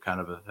do, kind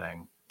of a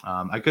thing.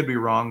 I could be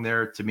wrong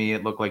there. To me,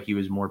 it looked like he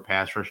was more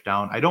pass rush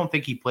down. I don't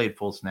think he played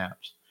full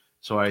snaps.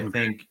 So I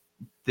think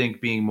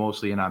being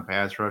mostly in on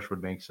pass rush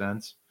would make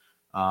sense.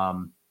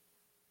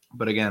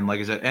 But again, like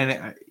I said,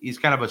 and he's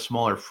kind of a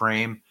smaller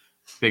frame,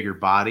 bigger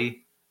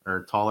body,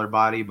 or taller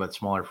body, but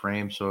smaller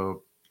frame.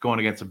 So going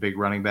against a big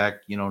running back,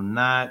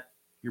 not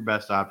your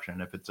best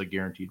option if it's a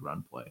guaranteed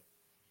run play.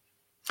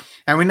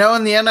 And we know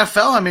in the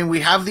NFL, we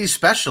have these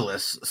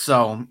specialists.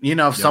 So,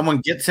 if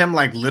someone gets him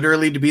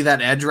literally to be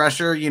that edge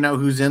rusher,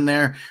 who's in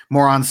there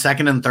more on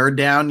second and third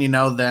down,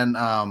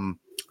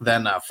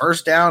 than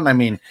first down.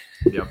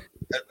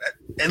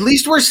 At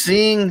least we're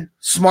seeing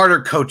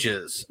smarter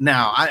coaches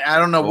now. I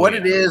don't know what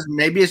it is.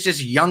 Maybe it's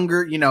just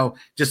younger,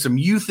 just some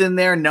youth in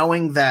there,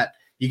 knowing that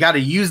you got to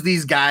use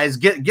these guys,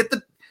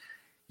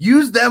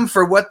 use them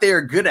for what they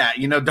are good at.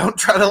 Don't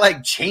try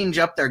to change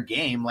up their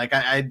game.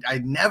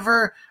 I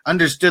never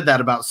understood that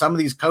about some of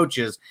these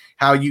coaches,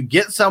 how you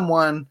get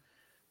someone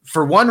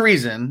for one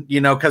reason,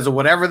 because of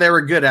whatever they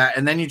were good at.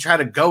 And then you try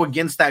to go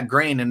against that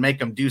grain and make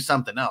them do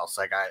something else.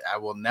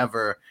 I'll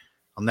never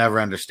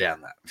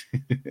understand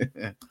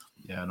that.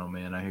 Yeah, no,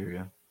 man, I hear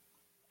you.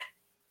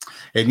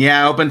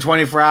 And Open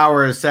 24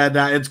 Hours said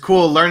it's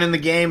cool learning the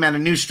game and a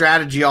new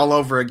strategy all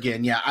over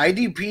again. Yeah,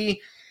 IDP,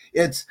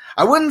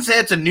 I wouldn't say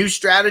it's a new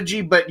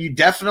strategy, but you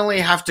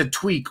definitely have to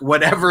tweak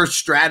whatever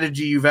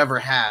strategy you've ever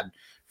had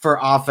for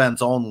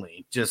offense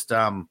only, just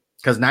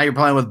because now you're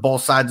playing with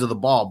both sides of the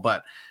ball.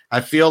 But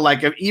I feel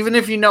like even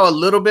if you know a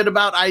little bit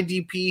about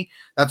IDP,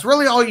 that's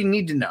really all you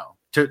need to know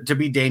to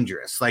be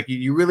dangerous.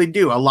 You really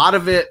do. A lot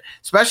of it,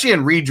 especially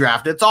in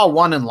redraft, it's all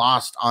won and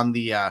lost on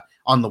the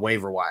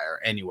waiver wire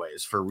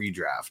anyways for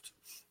redraft.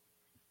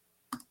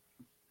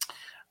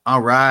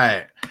 All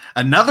right.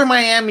 Another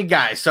Miami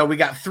guy. So we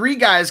got 3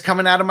 guys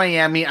coming out of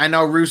Miami. I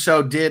know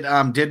Russo did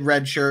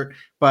redshirt,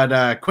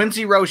 but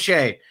Quincy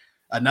Roche,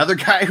 another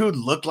guy who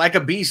looked like a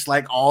beast.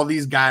 All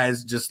these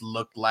guys just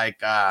looked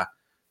like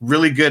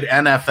really good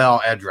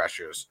NFL edge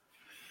rushers.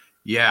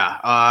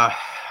 Yeah.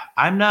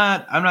 I'm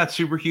not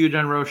super huge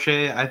on Roche.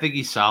 I think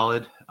he's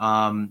solid.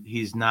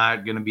 He's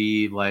not going to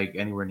be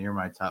anywhere near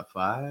my top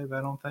 5,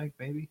 I don't think,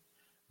 maybe.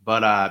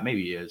 But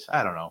maybe he is.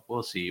 I don't know.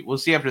 We'll see. We'll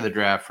see after the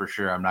draft for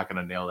sure. I'm not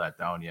going to nail that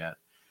down yet.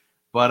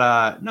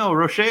 But no,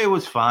 Roche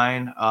was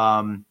fine.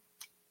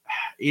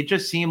 It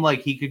just seemed like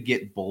he could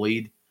get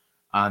bullied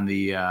on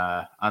the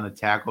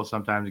tackle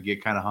sometimes and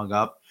get kind of hung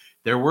up.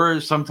 There were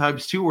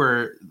sometimes too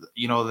where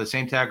the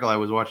same tackle, I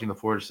was watching the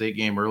Florida State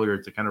game earlier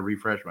to kind of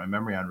refresh my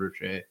memory on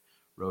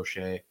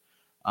Roche.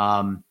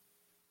 And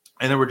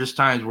there were just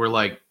times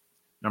where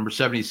number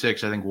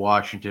 76, I think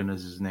Washington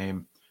is his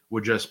name,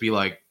 would just be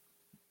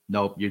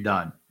nope, you're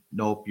done.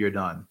 Nope, you're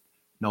done.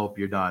 Nope,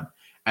 you're done.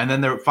 And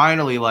then there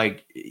finally,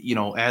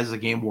 as the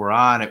game wore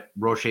on,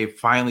 Roche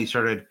finally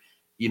started,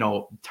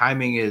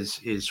 timing his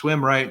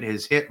swim right,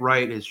 his hit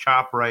right, his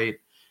chop right,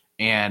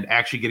 and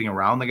actually getting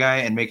around the guy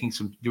and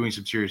doing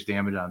some serious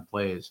damage on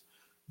plays.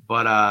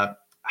 But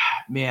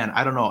man,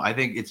 I don't know. I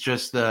think it's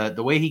just the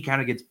way he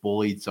kind of gets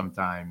bullied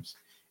sometimes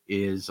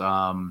is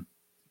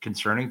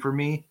concerning for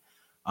me.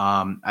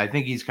 I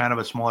think he's kind of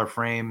a smaller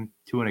frame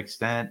to an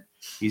extent.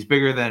 He's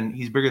bigger than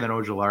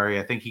Ojulari.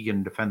 I think he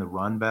can defend the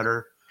run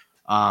better.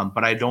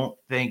 But I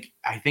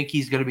think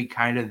he's going to be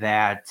kind of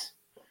that,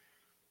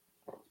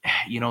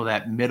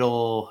 that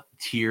middle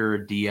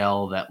tier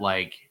DL that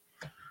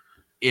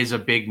is a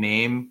big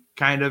name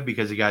kind of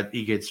because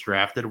he gets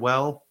drafted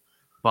well,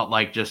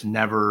 but just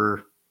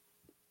never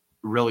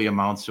really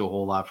amounts to a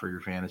whole lot for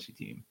your fantasy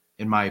team,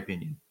 in my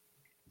opinion.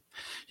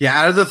 Yeah,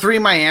 out of the 3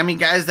 Miami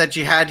guys that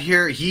you had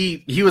here,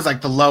 he was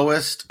the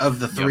lowest of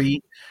the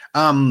 3.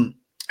 Yep.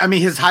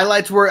 His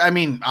highlights were,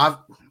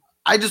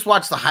 I just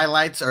watched the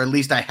highlights, or at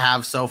least I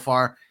have so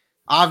far.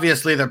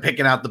 Obviously, they're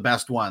picking out the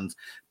best ones.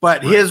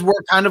 but his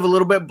were kind of a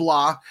little bit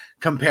blah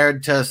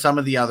compared to some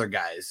of the other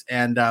guys.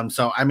 And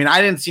so, I mean,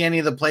 I didn't see any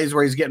of the plays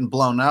where he's getting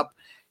blown up,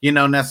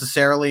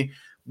 necessarily.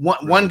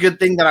 One good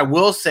thing that I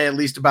will say, at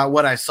least about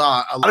what I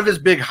saw, a lot of his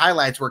big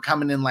highlights were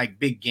coming in like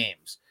big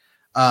games.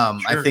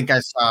 I think I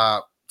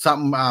saw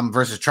something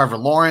versus Trevor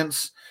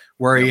Lawrence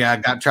where he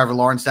got Trevor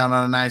Lawrence down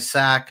on a nice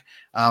sack.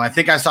 I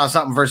think I saw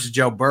something versus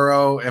Joe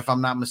Burrow, if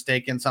I'm not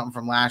mistaken, something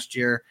from last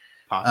year.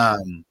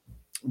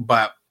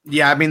 But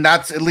yeah, I mean,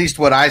 that's at least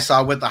what I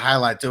saw with the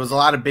highlights. It was a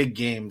lot of big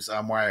games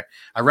where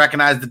I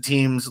recognized the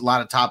teams, a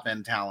lot of top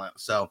end talent.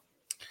 So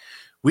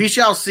we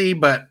shall see,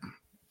 but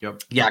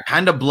yeah,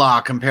 kind of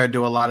blah compared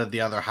to a lot of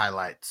the other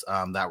highlights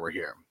that were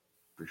here.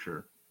 For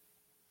sure.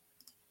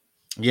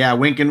 Yeah,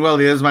 Wink and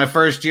Willie, this is my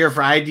first year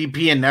for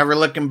IDP and never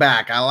looking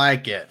back. I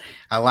like it.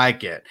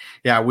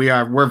 Yeah,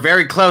 we're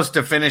very close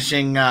to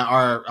finishing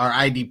our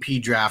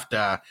IDP draft,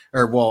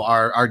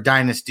 our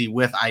dynasty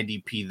with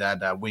IDP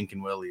that Wink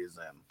and Willie is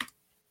in.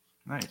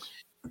 Nice.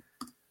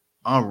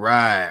 All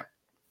right.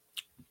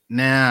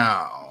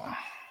 Now,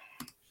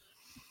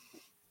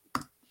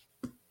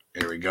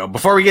 here we go.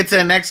 Before we get to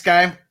the next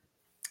guy,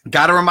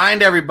 got to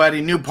remind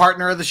everybody, new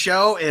partner of the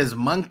show is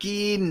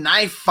Monkey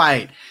Knife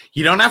Fight.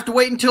 You don't have to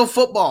wait until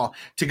football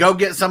to go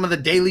get some of the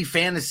daily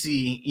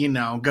fantasy,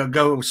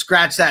 go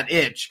scratch that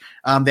itch.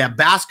 They have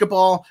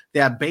basketball, they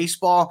have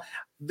baseball.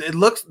 It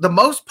looks the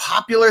most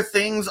popular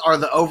things are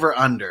the over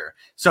under.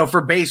 So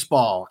for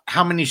baseball,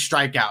 how many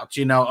strikeouts,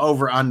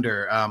 over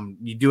under,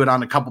 you do it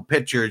on a couple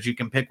pitchers. You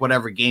can pick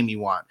whatever game you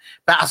want.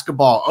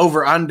 Basketball,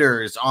 over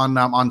unders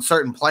on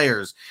certain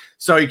players.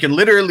 So you can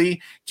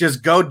literally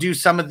just go do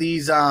some of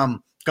these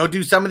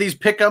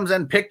pick'ems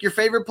and pick your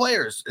favorite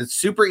players. It's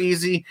super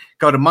easy.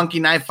 Go to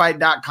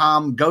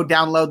monkeyknifefight.com, go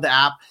download the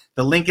app.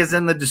 The link is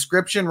in the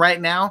description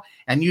right now,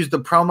 and use the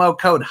promo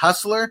code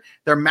Hustler.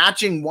 They're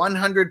matching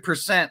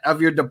 100%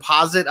 of your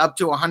deposit up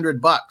to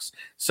 $100.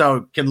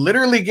 So can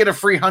literally get a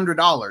free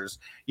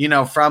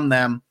 $100, from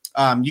them.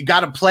 You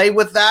got to play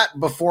with that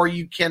before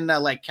you can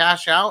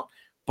cash out,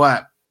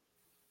 but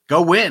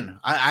go win.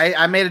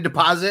 I made a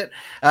deposit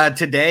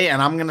today,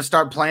 and I'm going to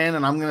start playing,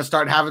 and I'm going to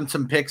start having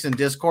some picks in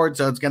Discord,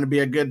 so it's going to be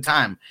a good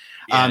time.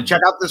 Check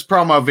out this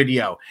promo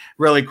video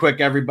really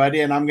quick, everybody,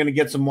 and I'm going to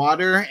get some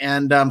water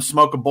and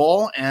smoke a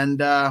bowl, and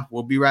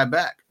we'll be right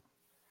back.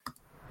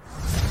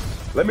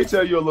 Let me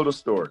tell you a little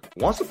story.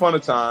 Once upon a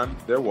time,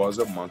 there was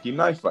a monkey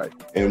knife fight.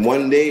 And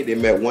one day, they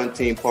met one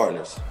team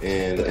partners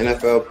in the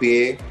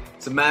NFLPA.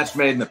 It's a match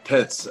made in the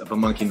pits of a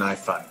monkey knife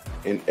fight.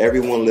 And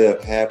everyone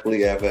lived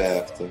happily ever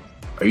after.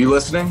 Are you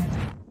listening?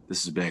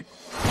 This is big.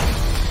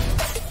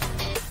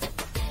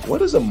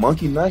 What is a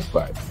monkey knife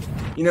fight?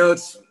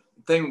 It's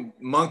thing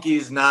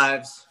monkeys,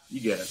 knives,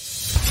 you get it.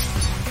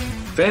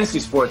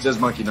 Fantasy sports is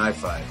monkey knife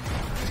fight.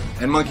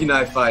 And monkey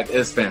knife fight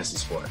is fantasy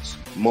sports.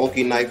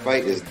 Monkey Knife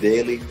Fight is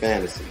daily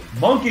fantasy.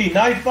 Monkey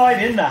Knife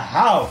Fight in the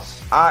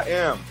house. I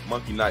am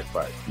Monkey Knife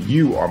Fight.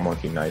 You are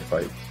Monkey Knife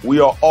Fight.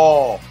 We are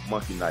all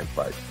Monkey Knife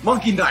Fight.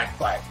 Monkey Knife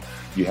Fight.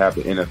 You have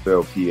the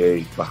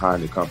NFLPA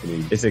behind the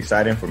company. It's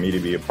exciting for me to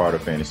be a part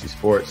of fantasy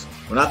sports.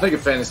 When I think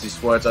of fantasy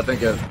sports, I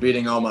think of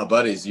beating all my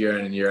buddies year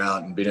in and year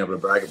out and being able to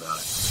brag about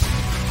it.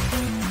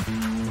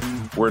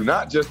 We're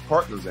not just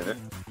partners in it.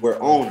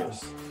 We're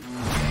owners.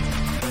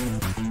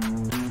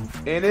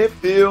 And it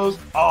feels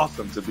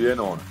awesome to be an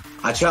owner.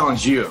 I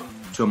challenge you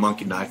to a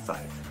monkey knife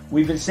fight.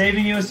 We've been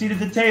saving you a seat at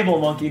the table,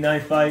 Monkey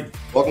Knife Fight.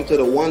 Welcome to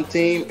the one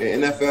team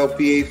and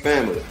NFLPA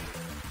family.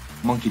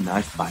 Monkey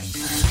Knife Fight.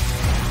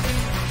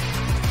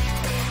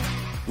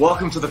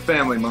 Welcome to the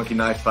family, Monkey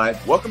Knife Fight.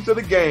 Welcome to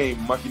the game,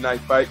 Monkey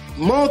Knife Fight.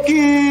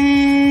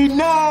 Monkey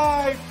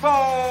Knife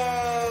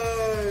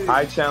Fight!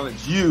 I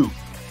challenge you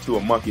to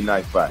a monkey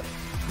knife fight.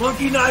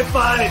 Monkey Knife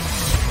Fight!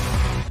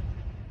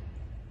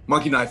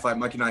 Monkey Knife Fight,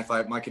 Monkey Knife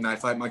Fight, Monkey Knife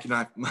Fight, Monkey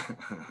Knife...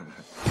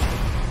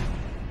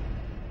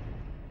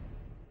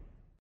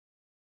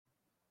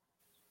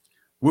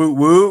 Woo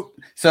woo.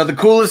 So the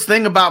coolest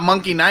thing about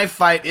Monkey Knife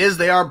Fight is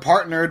they are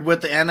partnered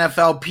with the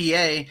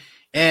NFLPA,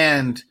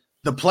 and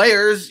the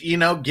players,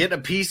 get a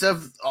piece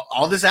of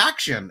all this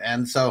action.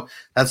 And so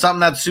that's something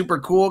that's super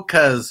cool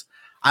because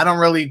I don't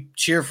really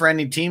cheer for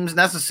any teams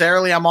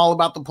necessarily. I'm all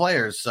about the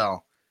players.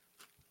 So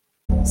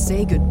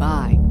Say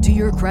goodbye to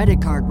your credit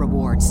card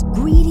rewards.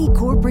 Greedy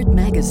corporate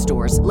mega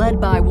stores,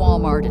 led by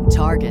Walmart and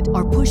Target,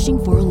 are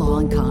pushing for a law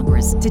in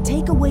Congress to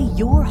take away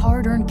your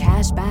hard-earned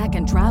cash back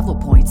and travel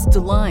points to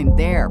line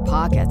their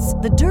pockets.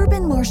 The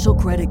Durbin-Marshall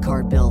credit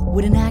card bill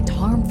would enact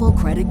harmful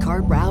credit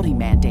card routing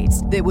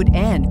mandates that would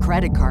end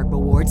credit card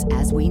rewards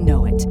as we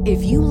know it.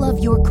 If you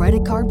love your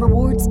credit card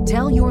rewards,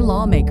 tell your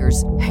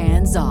lawmakers,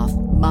 hands off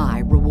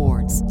my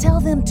rewards. Tell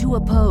them to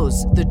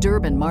oppose the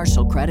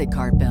Durbin-Marshall credit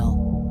card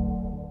bill.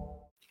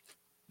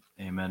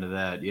 Amen to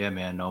that. Yeah,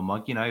 man. No,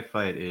 Monkey Knife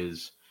Fight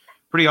is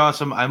pretty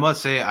awesome. I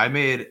must say, I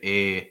made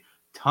a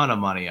ton of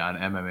money on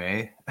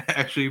MMA.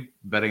 Actually,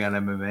 betting on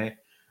MMA.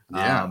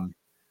 Yeah.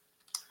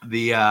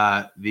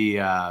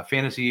 The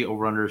fantasy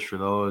over-unders for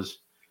those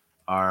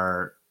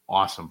are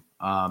awesome.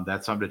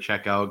 That's something to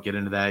check out. Get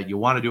into that. You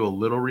want to do a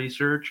little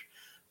research,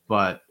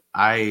 but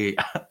I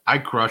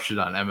crushed it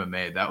on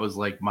MMA. That was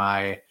like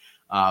my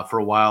for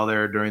a while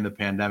there during the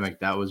pandemic.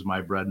 That was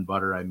my bread and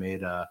butter. I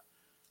made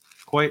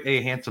quite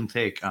a handsome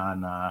take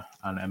on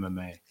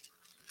MMA.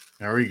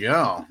 There we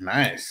go.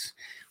 Nice.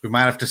 We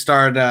might have to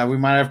start.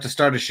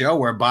 A show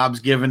where Bob's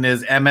giving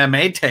his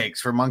MMA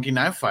takes for Monkey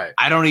Knife Fight.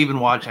 I don't even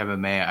watch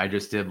MMA. I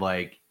just did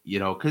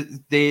because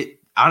they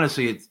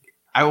honestly, it's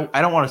I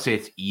don't want to say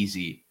it's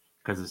easy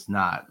because it's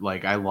not.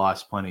 Like I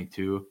lost plenty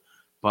too,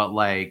 but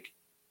like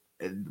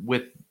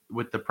with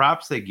the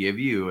props they give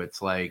you,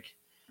 it's like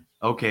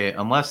okay,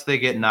 unless they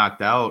get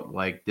knocked out,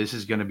 like this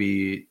is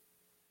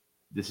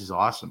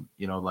awesome.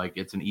 Like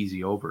it's an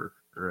easy over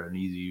or an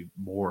easy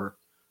more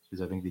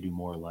because I think they do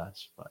more or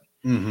less. But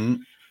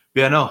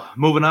yeah, no,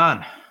 moving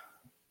on.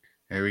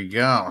 There we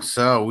go.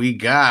 So we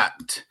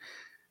got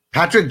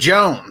Patrick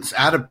Jones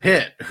out of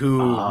Pitt,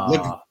 who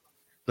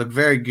looked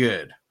very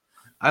good.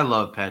 I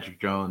love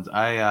Patrick Jones.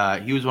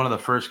 He was one of the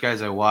first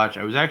guys I watched.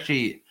 I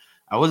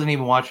wasn't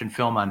even watching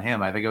film on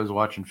him. I think I was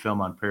watching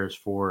film on Paris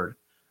Ford,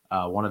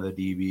 one of the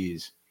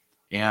DBs.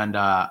 And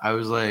I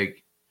was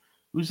like,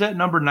 who's that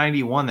number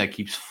 91 that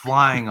keeps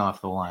flying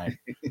off the line?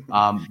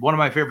 One of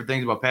my favorite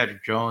things about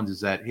Patrick Jones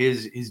is that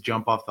his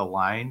jump off the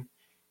line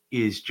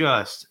is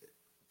just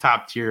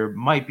top tier,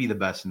 might be the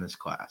best in this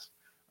class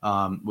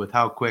with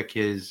how quick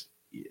his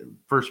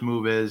first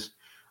move is.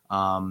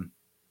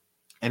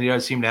 And he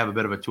does seem to have a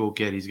bit of a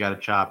toolkit. He's got a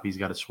chop. He's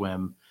got a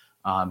swim.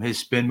 His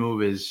spin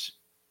move is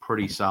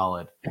pretty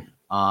solid.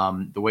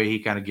 The way he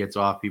kind of gets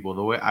off people,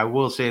 the way I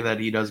will say that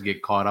he does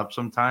get caught up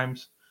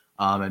sometimes.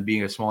 And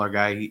being a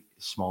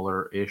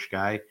smaller-ish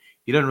guy,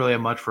 he doesn't really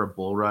have much for a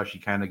bull rush. He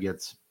kind of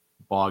gets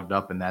bogged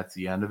up, and that's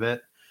the end of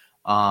it.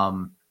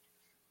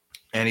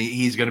 And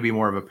he's going to be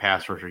more of a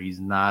pass rusher.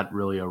 He's not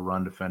really a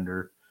run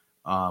defender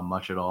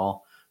much at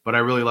all. But I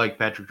really like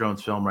Patrick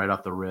Jones' film right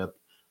off the rip.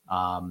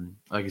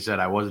 Like I said,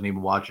 I wasn't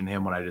even watching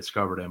him when I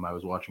discovered him. I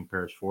was watching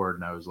Paris Ford,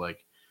 and I was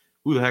like,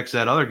 who the heck's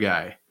that other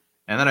guy?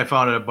 And then I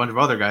found a bunch of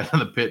other guys on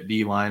the Pitt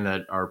D line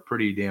that are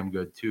pretty damn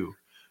good too.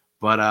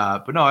 But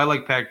no, I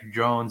like Patrick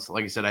Jones.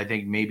 Like I said, I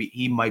think maybe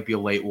he might be a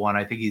late one.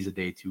 I think he's a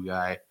day two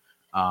guy,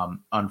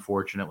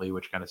 unfortunately,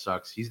 which kind of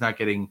sucks. He's not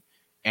getting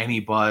any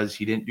buzz.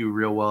 He didn't do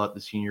real well at the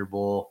Senior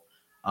Bowl.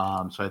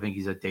 So I think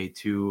he's a day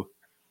two,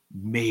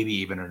 maybe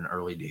even an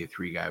early day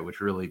three guy,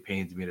 which really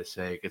pains me to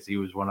say because he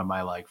was one of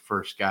my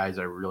first guys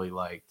I really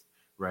liked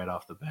right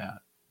off the bat.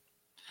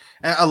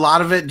 A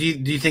lot of it, do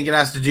you think it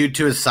has to do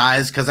to his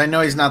size? Because I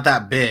know he's not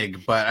that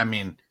big, but I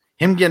mean,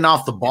 him getting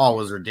off the ball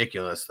was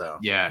ridiculous, though.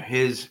 Yeah,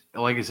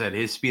 like I said,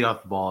 his speed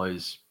off the ball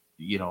is,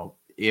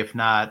 if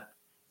not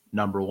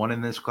number one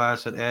in this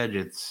class at edge,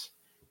 it's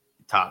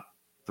top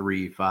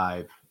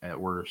 3-5 at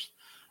worst.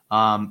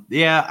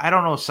 Yeah, I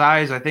don't know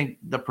size. I think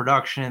the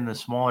production, the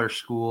smaller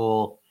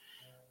school,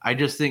 I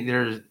just think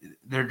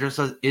there just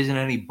isn't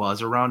any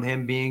buzz around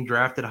him being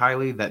drafted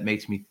highly that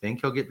makes me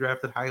think he'll get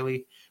drafted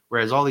highly.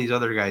 Whereas all these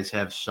other guys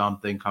have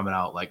something coming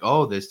out like,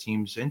 oh, this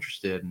team's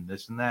interested in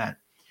this and that.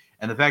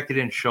 And the fact they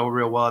didn't show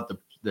real well at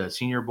the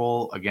Senior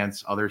Bowl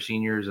against other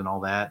seniors and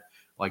all that,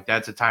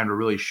 that's a time to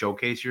really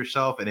showcase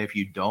yourself. And if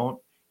you don't,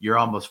 you're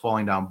almost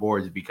falling down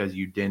boards because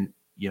you didn't,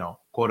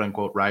 quote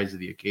unquote, rise to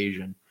the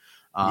occasion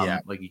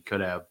like you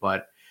could have.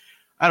 But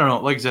I don't know.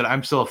 Like I said,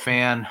 I'm still a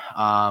fan.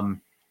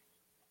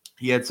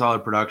 He had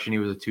solid production. He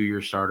was a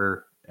 2-year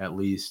starter at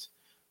least.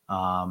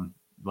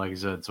 Like I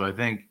said, so I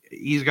think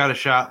he's got a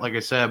shot, like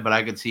I said, but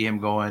I could see him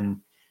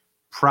going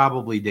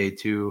probably day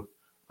two.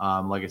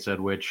 Like I said,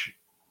 which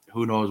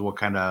who knows what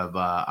kind of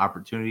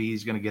opportunity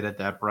he's going to get at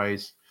that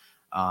price.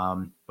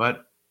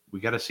 But we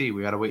got to see.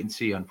 We got to wait and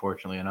see,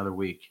 unfortunately, another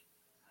week.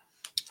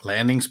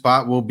 Landing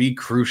spot will be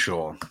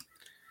crucial.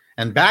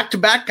 And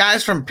back-to-back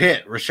guys from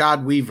Pitt,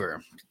 Rashad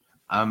Weaver.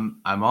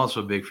 I'm also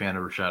a big fan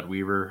of Rashad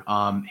Weaver.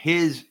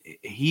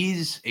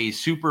 He's a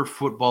super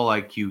football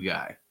IQ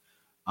guy.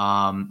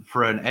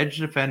 For an edge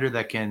defender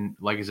that can,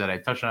 like I said, I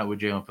touched on it with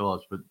Jalen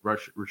Phillips, but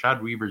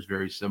Rashad Weaver is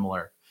very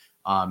similar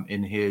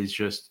in his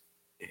just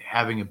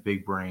having a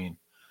big brain.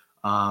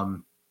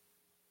 The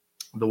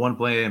one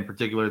play in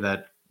particular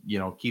that,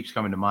 keeps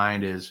coming to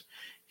mind is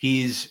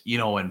he's,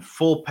 in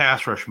full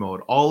pass rush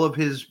mode. All of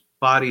his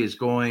body is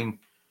going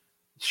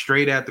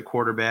straight at the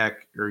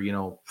quarterback or,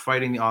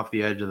 fighting off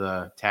the edge of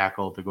the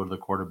tackle to go to the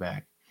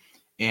quarterback.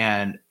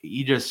 And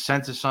he just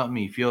senses something.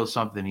 He feels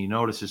something. He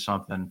notices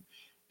something.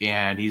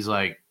 And he's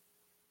like,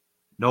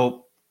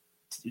 nope,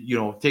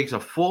 takes a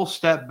full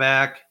step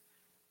back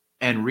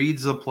and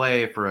reads the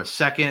play for a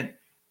second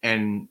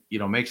and,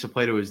 makes a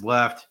play to his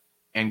left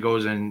and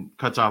goes and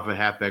cuts off a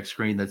halfback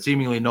screen that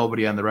seemingly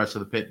nobody on the rest of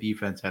the Pitt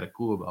defense had a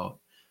clue about,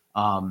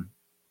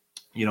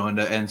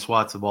 and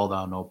swats the ball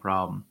down, no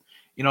problem.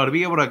 To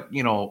be able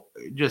to,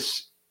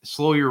 just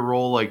slow your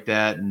roll like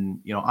that and,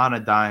 on a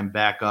dime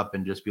back up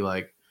and just be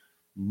like,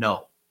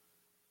 no.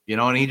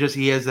 And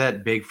he has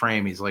that big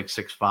frame. He's like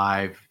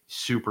 6'5",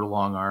 super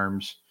long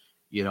arms,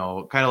 kind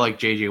of like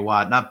JJ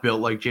Watt, not built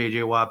like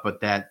JJ Watt,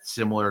 but that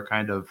similar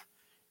kind of,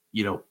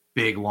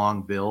 big,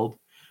 long build.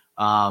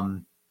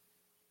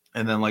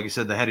 And then, like I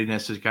said, the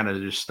headiness is kind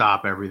of just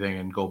stop everything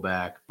and go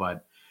back.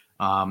 But,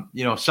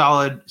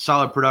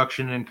 solid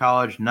production in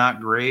college,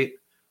 not great.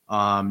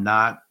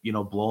 Not,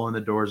 blowing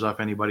the doors off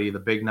anybody. The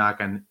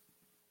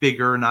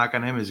bigger knock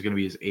on him is going to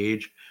be his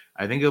age.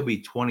 I think he'll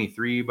be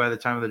 23 by the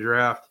time of the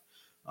draft.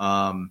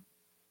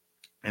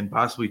 And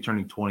possibly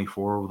turning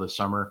 24 over the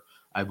summer.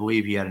 I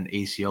believe he had an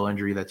ACL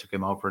injury that took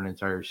him out for an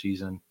entire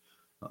season.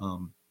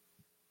 And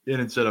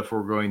instead of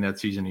foregoing that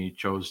season, he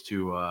chose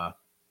to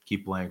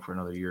keep playing for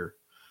another year.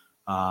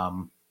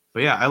 But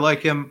yeah, I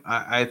like him.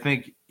 I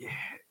think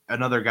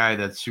another guy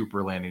that's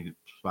super landing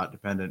spot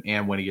dependent,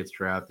 and when he gets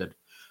drafted,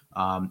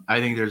 I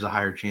think there's a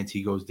higher chance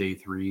he goes day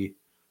 3,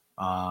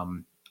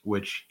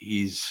 which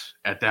he's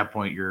at that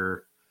point.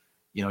 You're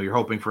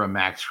hoping for a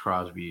Max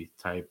Crosby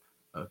type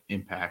of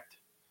impact.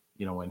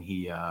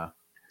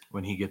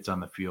 When he gets on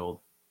the field.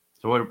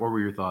 So what were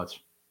your thoughts?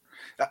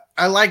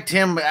 I liked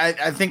him.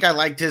 I think I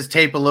liked his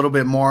tape a little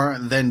bit more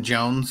than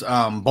Jones.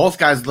 Both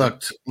guys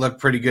looked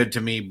pretty good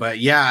to me, but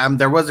yeah,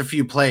 there was a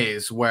few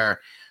plays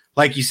where,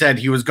 like you said,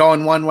 he was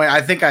going one way.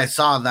 I think I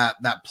saw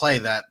that play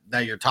that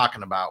you're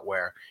talking about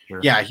where,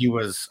 sure. Yeah, he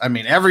was,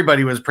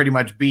 everybody was pretty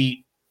much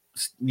beat,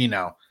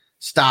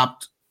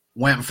 stopped,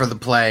 went for the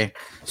play,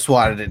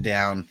 swatted it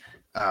down.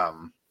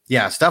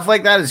 Yeah, stuff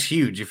like that is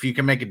huge. If you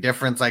can make a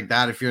difference like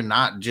that, if you're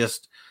not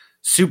just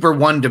super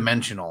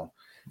one-dimensional.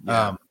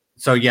 Yeah.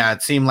 So, yeah,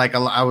 it seemed like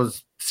I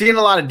was seeing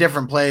a lot of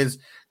different plays, a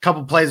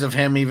couple plays of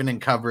him even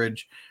in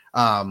coverage.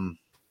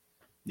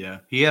 Yeah,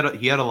 he had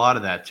a lot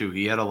of that, too.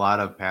 He had a lot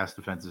of pass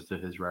defenses to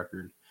his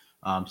record.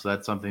 So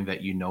that's something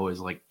that is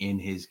like in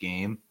his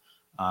game.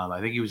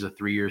 I think he was a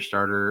 3-year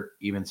starter,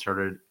 even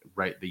started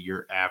right the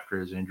year after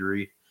his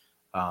injury.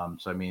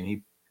 So,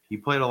 he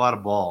played a lot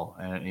of ball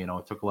and,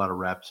 took a lot of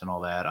reps and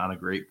all that on a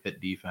great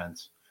Pitt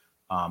defense.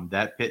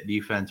 That Pitt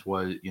defense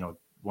was,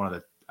 one of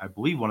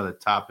the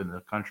top in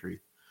the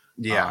country.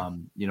 Yeah.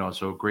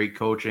 So great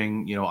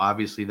coaching,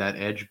 obviously that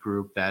edge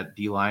group, that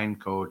D-line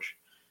coach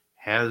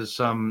has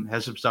some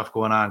stuff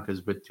going on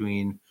because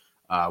between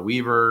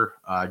Weaver,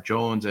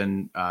 Jones,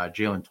 and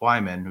Jalen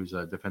Twyman, who's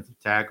a defensive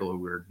tackle who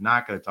we're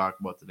not going to talk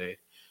about today.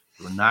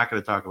 We're not going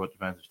to talk about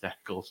defensive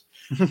tackles,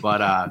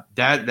 but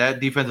that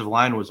defensive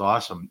line was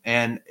awesome.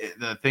 And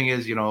the thing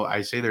is,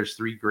 I say there's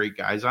 3 great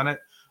guys on it.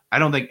 I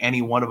don't think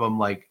any one of them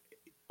like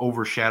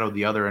overshadowed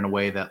the other in a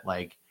way that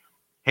like,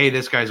 hey,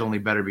 this guy's only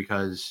better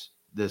because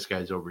this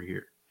guy's over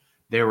here.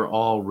 They were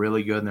all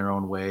really good in their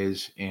own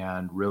ways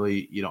and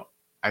really,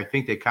 I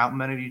think they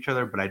complemented each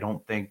other, but I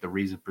don't think the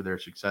reason for their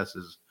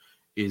successes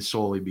is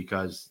solely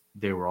because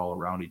they were all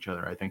around each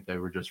other. I think they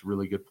were just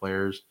really good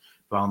players,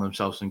 found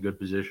themselves in good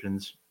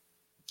positions.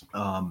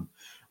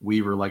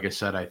 Weaver, like I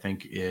said, I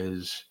think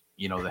is,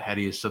 the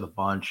headiest of the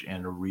bunch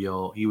and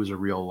he was a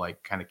real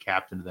like kind of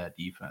captain of that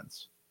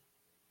defense.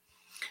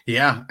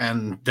 Yeah.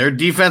 And their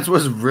defense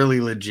was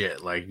really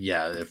legit. Like,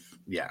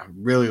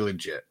 really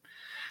legit.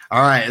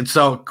 All right. And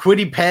so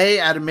Kwity Paye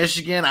out of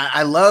Michigan.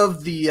 I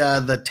love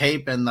the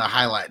tape and the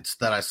highlights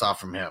that I saw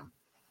from him.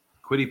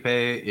 Kwity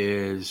Paye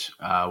is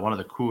one of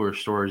the cooler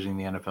stories in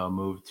the NFL.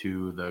 Moved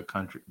to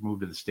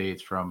the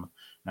States from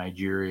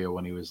Nigeria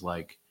when he was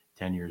like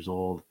 10 years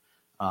old.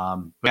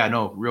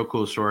 Real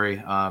cool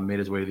story. Made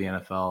his way to the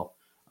NFL.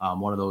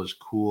 One of those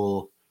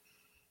cool,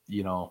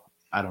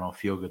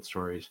 feel good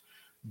stories.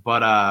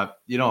 But,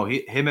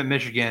 him at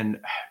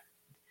Michigan,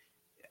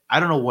 I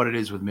don't know what it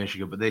is with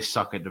Michigan, but they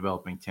suck at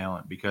developing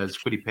talent because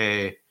Kwity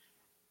Paye,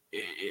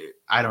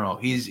 I don't know.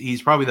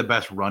 He's probably the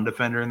best run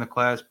defender in the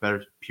class,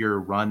 better pure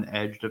run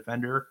edge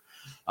defender.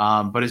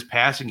 But his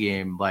passing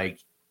game, like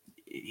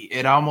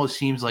it almost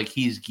seems like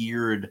he's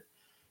geared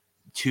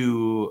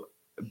to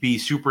be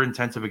super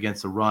intensive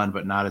against the run,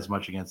 but not as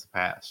much against the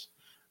pass.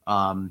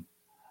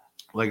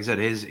 Like I said,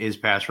 his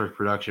pass rush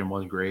production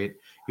wasn't great.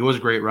 He was a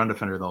great run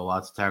defender though.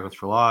 Lots of tackles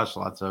for loss,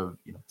 lots of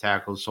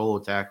tackles, solo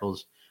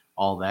tackles,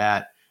 all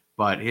that.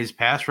 But his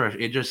pass rush,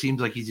 it just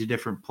seems like he's a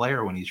different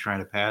player when he's trying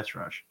to pass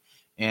rush.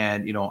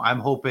 And, I'm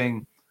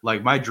hoping,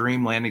 like, my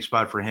dream landing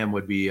spot for him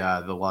would be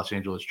the Los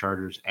Angeles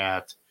Chargers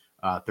at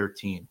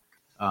 13.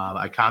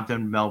 I comped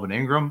him to Melvin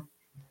Ingram.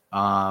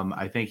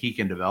 I think he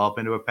can develop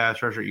into a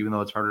pass rusher, even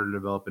though it's harder to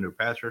develop into a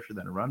pass rusher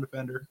than a run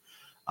defender.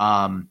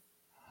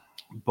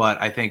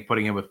 But I think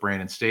putting him with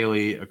Brandon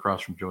Staley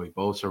across from Joey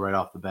Bosa right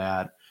off the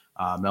bat,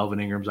 Melvin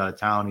Ingram's out of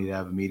town. He'd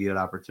have immediate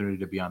opportunity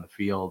to be on the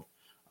field.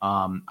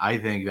 I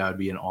think that would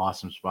be an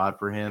awesome spot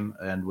for him.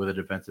 And with a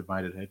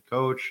defensive-minded head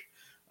coach,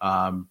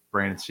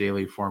 Brandon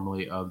Staley,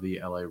 formerly of the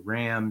LA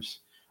Rams,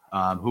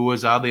 who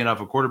was oddly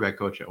enough a quarterback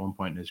coach at one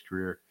point in his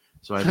career.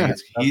 So I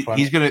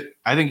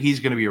think he's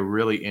gonna be a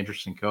really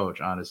interesting coach.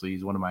 Honestly,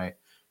 he's one of my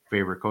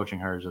favorite coaching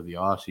hires of the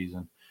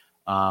offseason.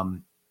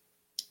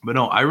 But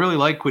no, I really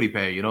like Kwity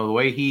Paye. The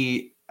way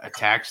he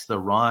attacks the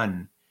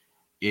run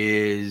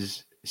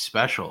is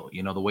special.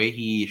 The way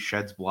he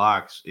sheds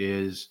blocks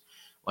is,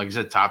 like I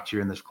said, top tier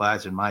in this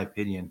class, in my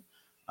opinion.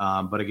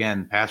 But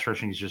again, pass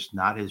rushing is just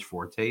not his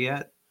forte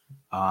yet.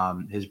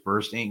 His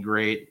burst ain't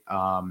great.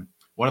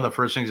 One one of the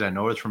first things I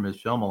noticed from his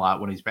film a lot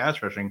when he's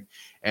pass rushing,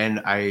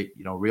 and I,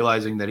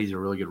 realizing that he's a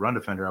really good run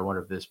defender, I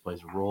wonder if this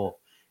plays a role,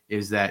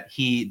 is that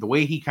the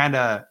way he kind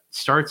of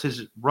starts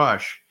his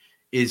rush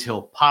is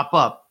he'll pop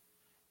up,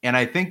 and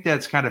I think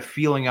that's kind of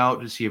feeling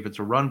out to see if it's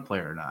a run play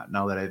or not,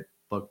 now that I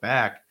look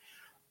back,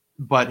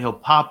 but he'll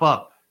pop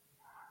up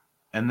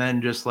and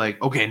then just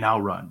like, okay, now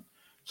run.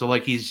 So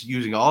like he's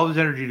using all of his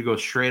energy to go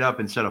straight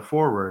up instead of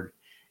forward.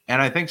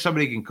 And I think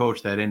somebody can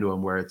coach that into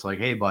him where it's like,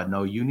 hey, bud,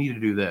 no, you need to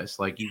do this.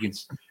 Like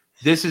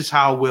this is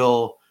how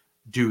we'll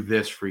do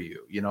this for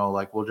you.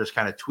 Like we'll just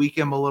kind of tweak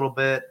him a little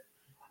bit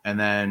and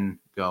then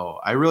go.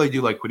 I really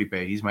do like Kwity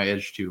Paye. He's my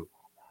edge too.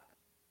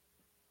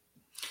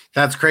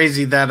 That's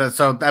crazy that that's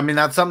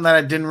something that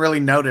I didn't really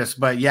notice,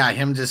 but yeah,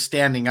 him just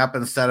standing up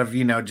instead of,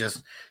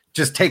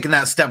 just taking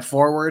that step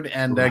forward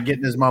and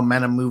getting his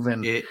momentum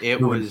moving.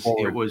 It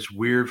was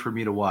weird for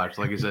me to watch.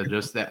 Like I said,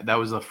 just that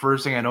was the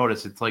first thing I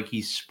noticed. It's like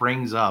he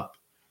springs up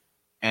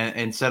and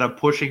instead of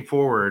pushing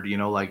forward,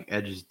 like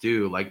edges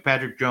do, like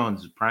Patrick Jones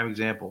is a prime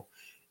example.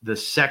 The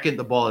second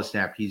the ball is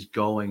snapped, he's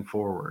going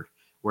forward.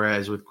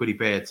 Whereas with Kwity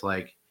Paye, it's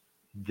like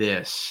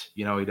this,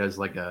 he does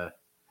like a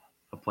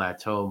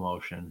plateau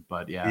motion,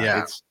 but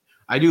yeah.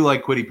 I do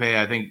like Kwity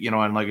Paye. I think,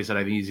 and like I said,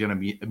 I think he's going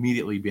to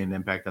immediately be an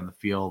impact on the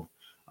field.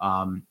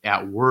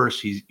 At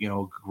worst, he's,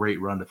 a great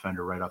run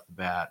defender right off the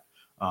bat.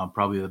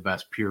 Probably the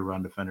best pure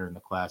run defender in the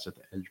class at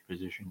the edge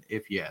position,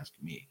 if you ask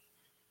me.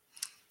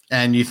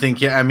 And you think,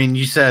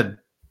 you said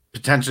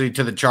potentially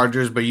to the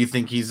Chargers, but you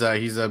think he's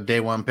a day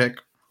one pick?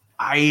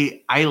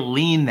 I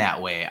lean that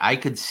way. I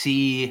could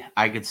see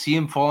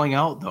him falling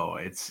out though.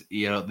 It's,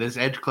 this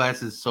edge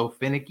class is so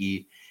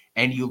finicky,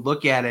 and you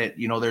look at it,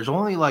 there's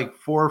only like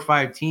 4 or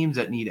 5 teams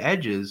that need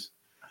edges,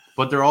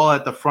 but they're all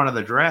at the front of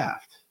the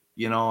draft.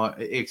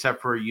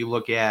 Except for you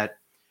look at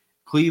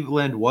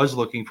Cleveland was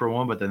looking for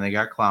one, but then they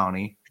got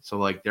Clowney. So,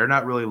 like, they're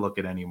not really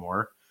looking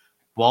anymore.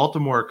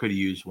 Baltimore could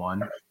use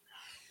one.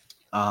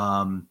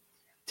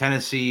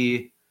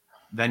 Tennessee,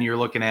 then you're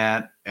looking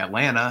at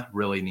Atlanta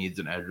really needs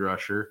an edge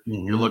rusher.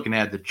 Mm-hmm. You're looking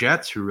at the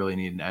Jets who really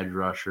need an edge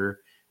rusher.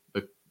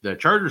 The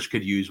Chargers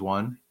could use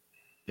one.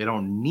 They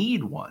don't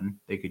need one.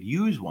 They could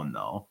use one,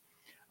 though.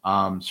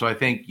 So I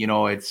think,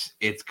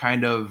 it's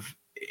kind of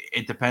 –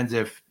 it depends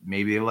if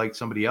maybe they like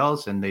somebody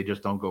else and they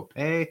just don't go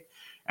pay,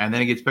 and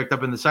then it gets picked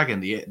up in the second.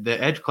 The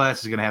edge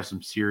class is going to have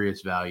some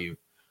serious value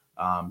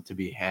to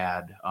be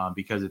had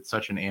because it's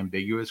such an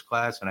ambiguous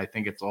class, and I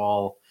think it's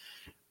all,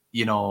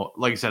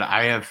 like I said,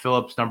 I have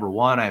Phillips number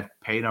 1, I have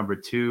Paye number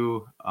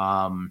 2,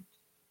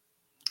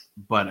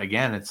 but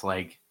again, it's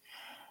like,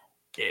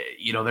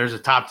 there's a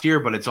top tier,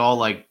 but it's all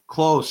like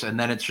close. And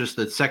then it's just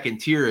the second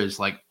tier is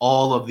like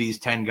all of these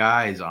 10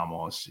 guys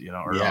almost,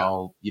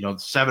 all,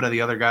 7 of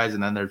the other guys.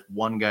 And then there's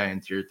one guy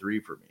in tier 3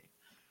 for me.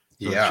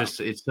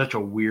 So it's such a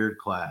weird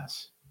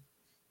class.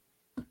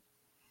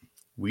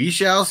 We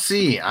shall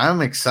see. I'm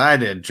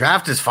excited.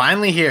 Draft is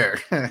finally here.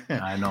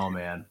 I know,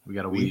 man. We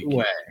got a week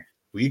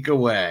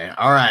away.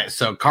 All right.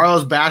 So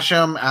Carlos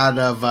Basham out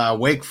of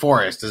Wake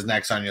Forest is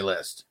next on your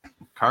list.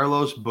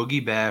 Carlos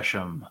Boogie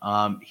Basham.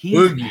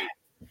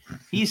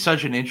 He's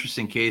such an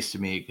interesting case to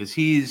me because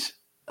he's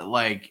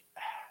like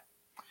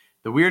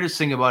the weirdest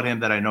thing about him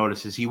that I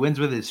notice is he wins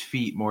with his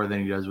feet more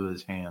than he does with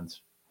his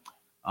hands.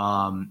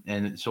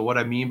 And so what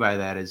I mean by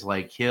that is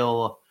like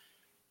he'll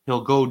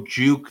go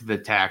juke the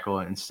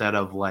tackle instead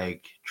of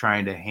like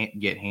trying to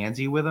get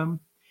handsy with him.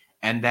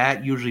 And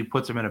that usually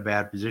puts him in a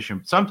bad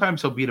position.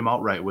 Sometimes he'll beat him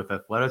outright with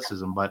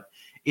athleticism, but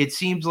it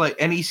seems like,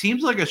 and he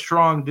seems like a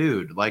strong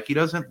dude. Like he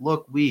doesn't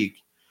look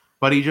weak.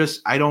 But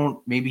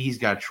maybe he's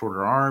got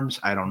shorter arms.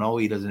 I don't know.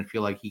 He doesn't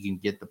feel like he can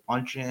get the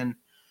punch in.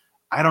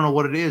 I don't know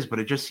what it is, but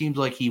it just seems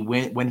like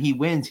when he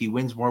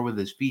wins more with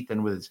his feet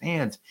than with his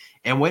hands.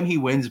 And when he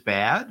wins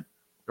bad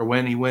or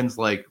when he wins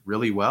like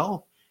really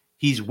well,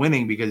 he's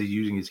winning because he's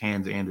using his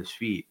hands and his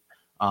feet.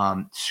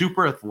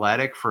 Super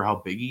athletic for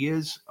how big he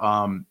is.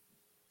 One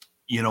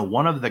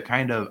of the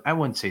kind of, I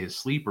wouldn't say a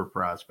sleeper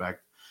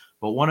prospect,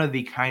 but one of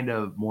the kind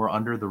of more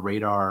under the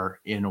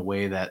radar in a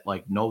way that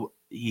like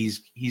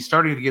he's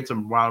starting to get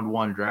some round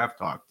 1 draft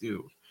talk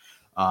too.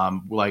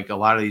 Like a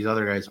lot of these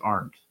other guys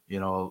aren't,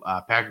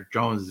 Patrick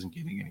Jones isn't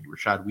getting any,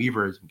 Rashad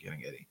Weaver isn't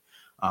getting any.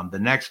 The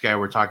next guy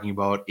we're talking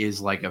about is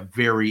like a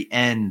very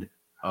end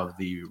of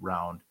the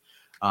round.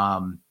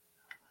 But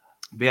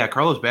yeah,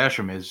 Carlos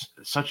Basham is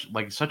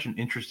such an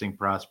interesting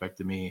prospect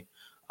to me.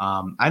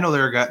 I know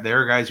there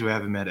are guys who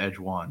have him at edge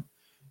 1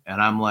 and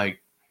I'm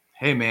like,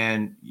 hey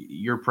man,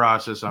 your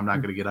process, I'm not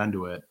going to get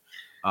into it.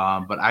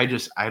 But I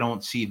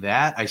don't see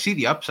that. I see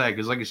the upside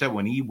because, like I said,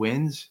 when he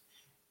wins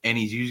and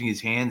he's using his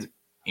hands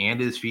and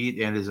his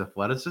feet and his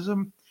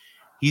athleticism,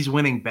 he's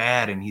winning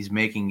bad and he's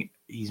making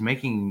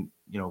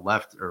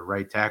left or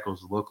right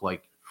tackles look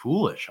like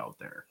foolish out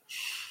there.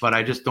 But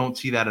I just don't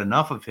see that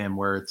enough of him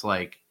where it's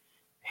like,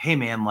 hey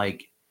man,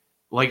 like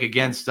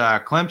against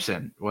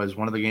Clemson was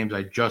one of the games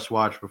I just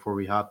watched before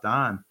we hopped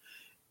on.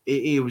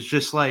 It was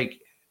just like,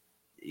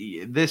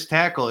 this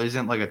tackle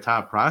isn't like a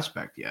top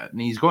prospect yet,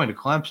 and he's going to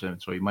Clemson,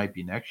 so he might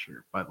be next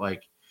year. But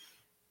like,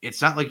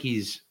 it's not like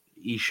he's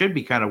he should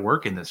be kind of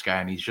working this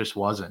guy, and he just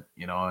wasn't,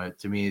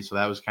 to me. So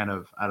that was kind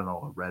of, I don't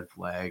know, a red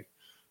flag.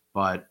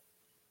 But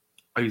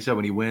like you said,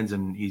 when he wins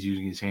and he's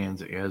using his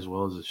hands as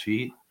well as his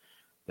feet,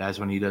 that's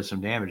when he does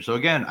some damage. So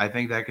again, I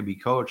think that could be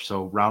coached.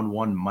 So round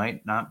 1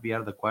 might not be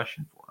out of the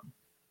question for him.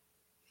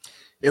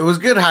 It was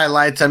good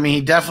highlights. I mean, he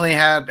definitely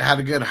had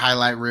a good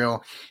highlight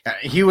reel.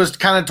 He was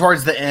kind of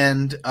towards the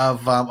end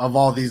of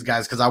all these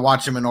guys because I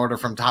watched him in order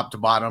from top to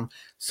bottom.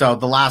 So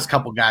the last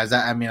couple guys,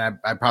 I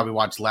probably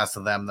watched less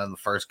of them than the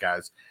first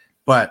guys,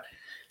 but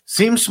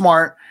seems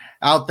smart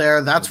out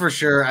there. That's for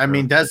sure. I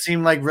mean, does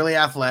seem like really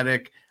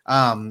athletic.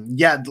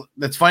 Yeah,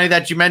 it's funny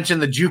that you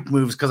mentioned the juke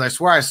moves because I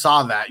swear I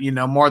saw that,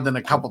 more than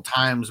a couple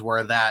times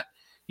where that,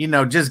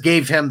 just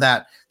gave him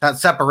that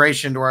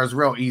separation to where it was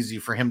real easy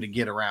for him to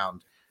get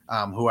around.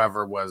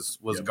 Whoever was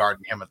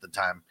guarding him at the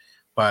time.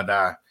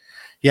 But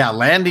yeah,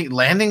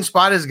 landing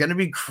spot is going to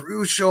be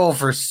crucial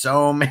for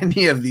so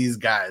many of these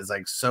guys,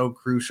 like so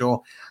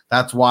crucial.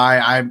 That's why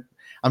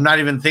I'm not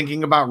even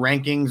thinking about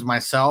rankings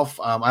myself.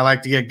 I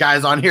like to get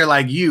guys on here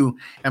like you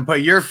and put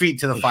your feet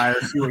to the fire,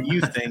 see what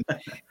you think.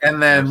 And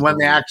then when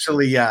they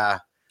actually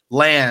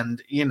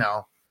land,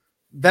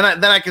 then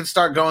I can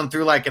start going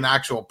through like an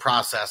actual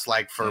process,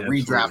 like for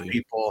redraft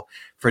people,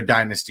 for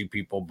dynasty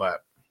people.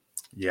 But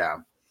yeah.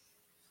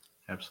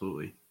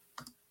 Absolutely.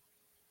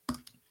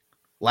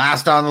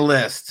 Last on the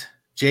list,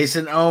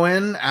 Jason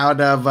Owen out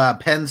of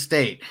Penn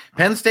State.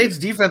 Penn State's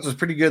defense was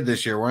pretty good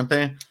this year, weren't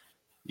they?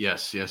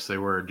 Yes, they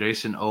were.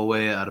 Jason Owe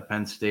out of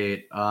Penn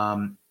State.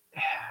 Oddly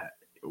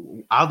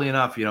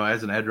enough,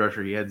 as an edge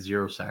rusher, he had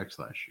 0 sacks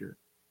last year.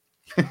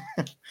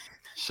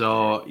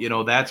 So,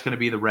 that's going to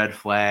be the red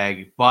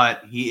flag,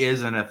 but he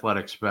is an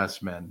athletic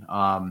specimen.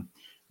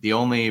 The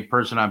only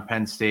person on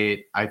Penn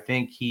State, I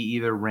think he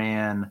either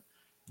ran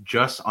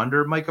just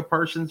under Micah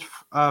Parsons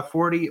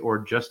 40 or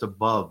just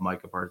above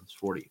Micah Parsons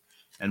 40.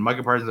 And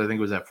Micah Parsons, I think,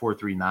 was at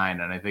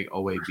 4.39, and I think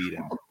Owe beat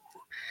him.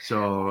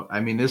 So, I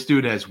mean, this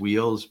dude has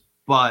wheels,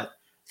 but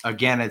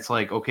again, it's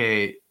like,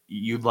 okay,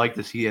 you'd like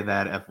to see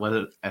that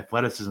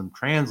athleticism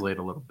translate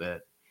a little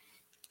bit,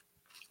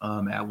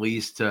 at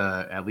least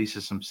to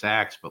some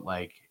sacks, but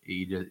like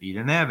he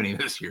didn't have any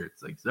this year.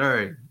 It's like,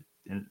 sorry,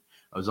 I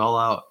was all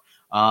out.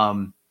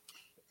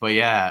 But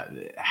yeah,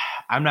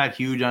 I'm not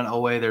huge on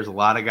Owe. There's a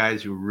lot of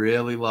guys who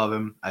really love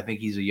him. I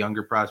think he's a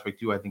younger prospect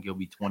too. I think he'll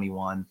be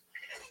 21,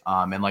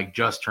 and like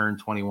just turned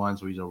 21,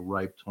 so he's a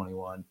ripe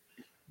 21.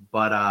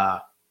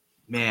 But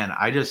man,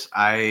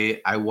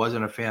 I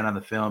wasn't a fan on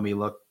the film. He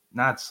looked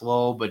not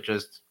slow, but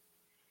just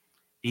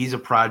he's a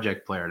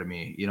project player to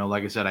me.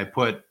 Like I said, I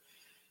put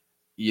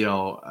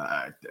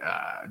Jalen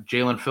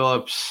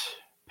Phillips,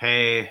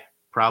 Pay,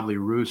 probably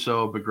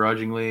Russo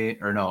begrudgingly,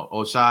 or no,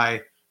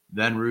 Osai,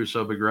 then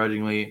Russo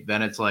begrudgingly.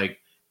 Then it's like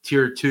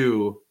tier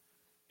 2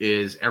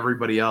 is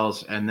everybody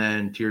else, and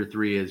then tier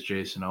 3 is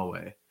Jason Owe.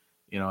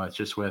 It's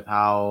just with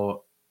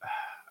how,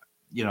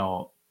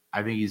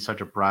 I think he's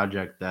such a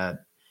project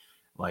that,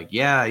 like,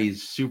 yeah,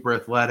 he's super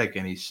athletic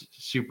and he's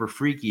super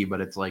freaky,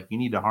 but it's like you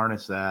need to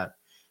harness that.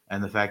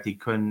 And the fact he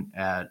couldn't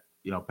at,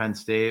 Penn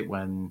State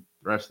when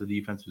the rest of the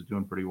defense was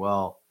doing pretty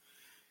well,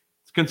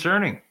 it's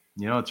concerning.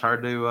 It's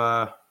hard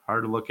to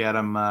look at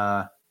him,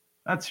 not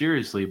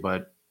seriously,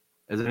 but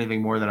as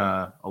anything more than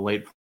a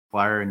late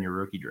flyer in your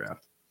rookie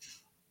draft.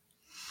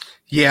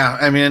 Yeah,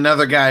 I mean,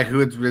 another guy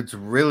who it's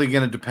really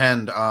going to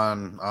depend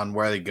on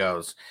where he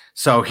goes.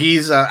 So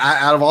he's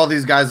out of all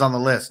these guys on the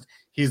list,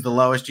 he's the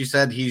lowest. You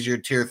said he's your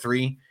tier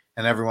 3,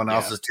 and everyone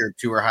else is tier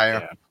 2 or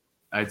higher. Yeah.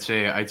 I'd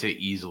say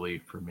easily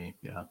for me.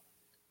 Yeah.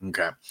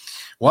 Okay.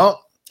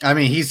 Well, I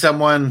mean, he's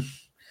someone.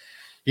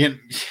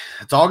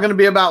 It's all going to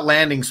be about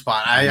landing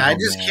spot. I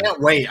just can't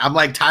wait. I'm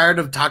like tired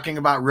of talking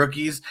about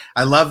rookies.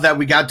 I love that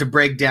we got to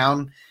break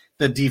down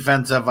the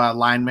defensive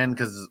linemen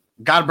because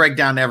got to break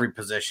down every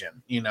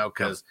position,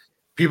 because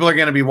people are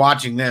going to be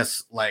watching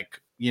this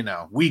like,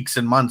 weeks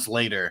and months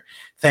later,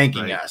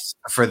 thanking us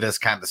for this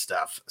kind of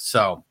stuff.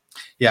 So,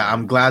 yeah,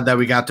 I'm glad that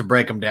we got to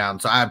break them down.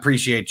 So I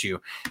appreciate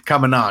you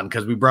coming on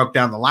because we broke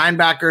down the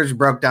linebackers, we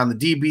broke down the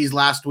DBs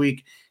last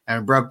week,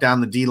 and we broke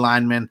down the D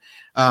linemen.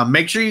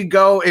 Make sure you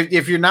go,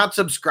 if you're not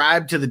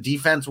subscribed to the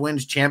Defense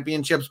Wins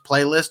Championships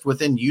playlist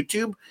within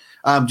YouTube,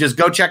 just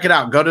go check it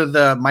out. Go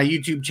to my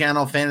YouTube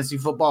channel, Fantasy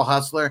Football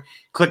Hustler,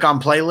 click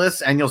on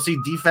playlists, and you'll see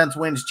Defense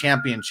Wins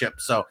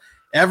Championships. So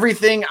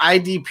everything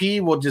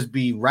IDP will just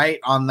be right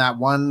on that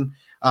one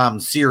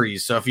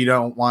series. So if you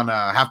don't want to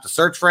have to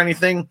search for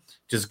anything,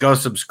 just go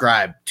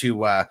subscribe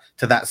to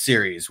that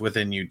series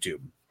within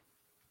YouTube.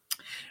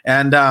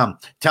 And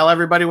tell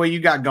everybody what you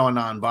got going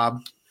on,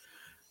 Bob.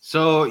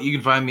 So you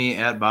can find me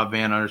at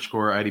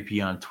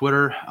BobVan_IDP on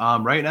Twitter.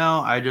 Right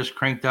now, I just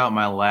cranked out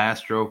my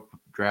last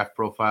draft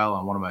profile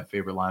on one of my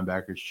favorite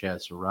linebackers,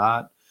 Chad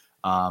Surratt,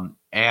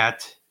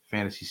 at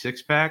Fantasy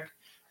Six Pack.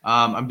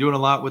 I'm doing a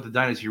lot with the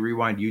Dynasty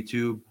Rewind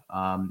YouTube.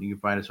 You can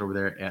find us over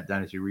there at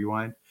Dynasty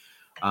Rewind.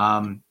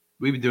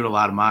 We've been doing a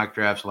lot of mock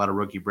drafts, a lot of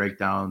rookie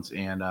breakdowns,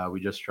 and we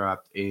just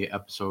dropped a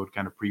episode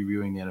kind of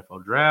previewing the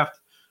NFL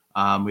draft.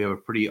 We have a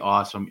pretty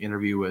awesome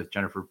interview with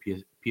Jennifer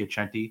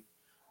Piacenti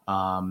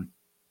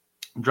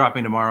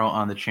dropping tomorrow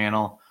on the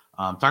channel.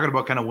 Talking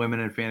about kind of women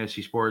in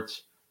fantasy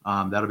sports.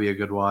 That'll be a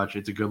good watch.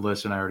 It's a good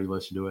listen. I already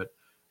listened to it.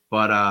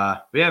 But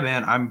yeah,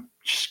 man, I'm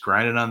just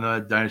grinding on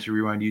the Dynasty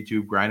Rewind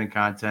YouTube, grinding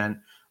content.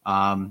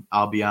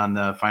 I'll be on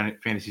the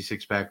Fantasy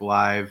Six Pack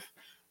live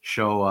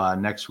show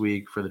next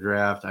week for the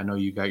draft. I know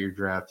you got your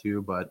draft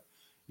too, but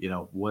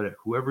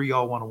whoever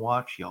y'all want to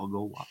watch, y'all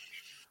go watch.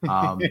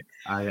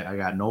 I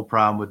got no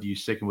problem with you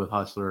sticking with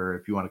Hustler.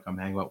 If you want to come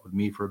hang out with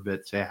me for a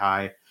bit, say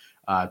hi,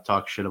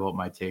 talk shit about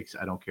my takes.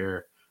 I don't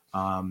care.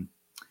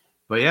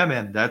 But yeah,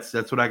 man, that's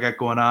what I got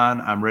going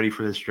on. I'm ready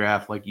for this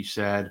draft, like you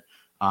said.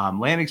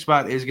 Landing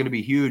spot is going to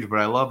be huge, but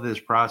I love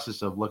this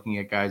process of looking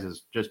at guys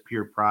as just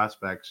pure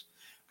prospects.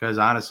 Because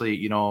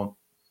honestly,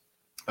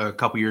 a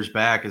couple years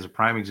back, as a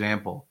prime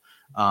example,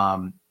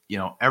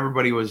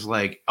 everybody was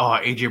like, "Oh,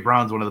 AJ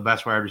Brown's one of the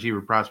best wide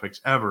receiver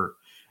prospects ever,"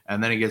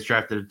 and then he gets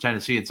drafted to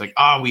Tennessee. It's like,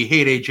 "Oh, we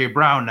hate AJ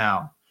Brown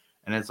now,"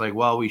 and it's like,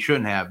 "Well, we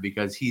shouldn't have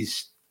because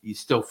he's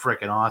still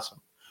freaking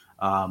awesome."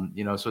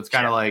 So it's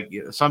kind of like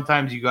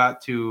sometimes you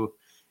got to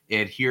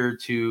adhere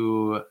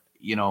to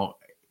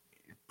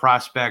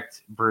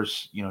prospect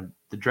versus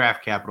the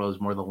draft capital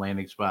is more the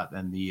landing spot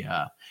than the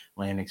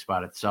landing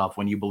spot itself.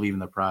 When you believe in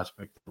the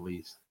prospect, at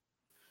least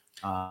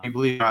you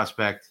believe in the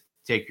prospect,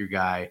 take your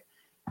guy,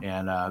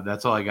 and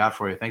that's all I got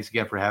for you. Thanks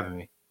again for having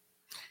me.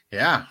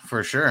 Yeah,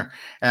 for sure.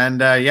 And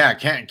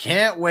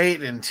can't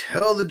wait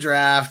until the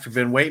draft. We've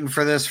been waiting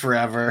for this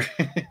forever.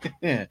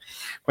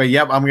 But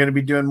yep, I'm going to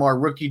be doing more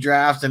rookie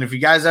drafts. And if you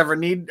guys ever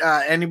need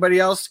anybody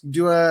else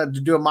to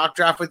do a mock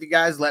draft with you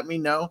guys, let me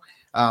know.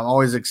 I'm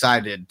always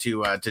excited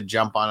to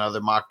jump on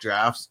other mock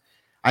drafts.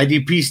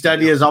 IDP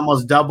study is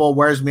almost double,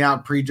 wears me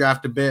out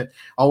pre-draft a bit.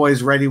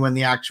 Always ready when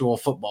the actual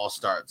football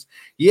starts.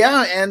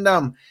 Yeah,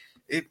 and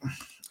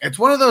it's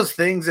one of those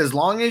things. As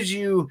long as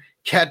you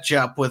catch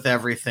up with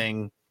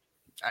everything.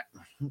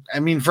 I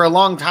mean, for a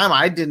long time,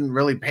 I didn't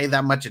really pay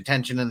that much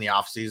attention in the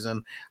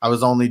offseason. I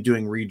was only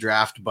doing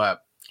redraft,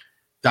 but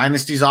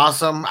Dynasty's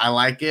awesome. I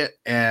like it.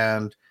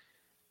 And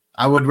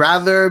I would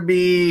rather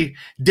be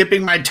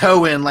dipping my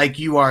toe in like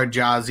you are,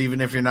 Jaws,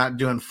 even if you're not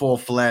doing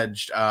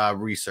full-fledged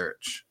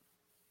research.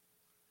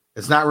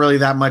 It's not really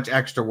that much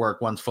extra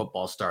work once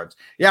football starts.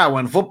 Yeah,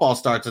 when football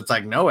starts, it's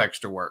like no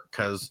extra work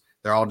because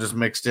they're all just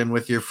mixed in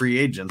with your free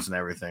agents and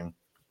everything.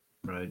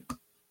 Right.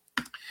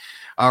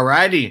 All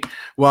righty.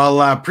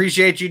 Well,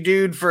 appreciate you,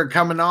 dude, for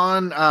coming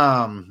on.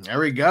 There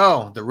we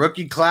go. The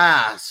rookie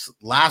class,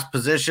 last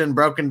position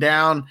broken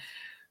down.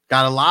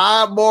 Got a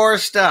lot more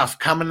stuff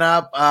coming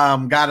up.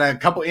 Got a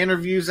couple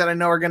interviews that I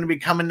know are going to be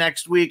coming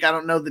next week. I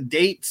don't know the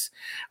dates,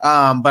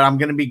 but I'm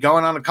going to be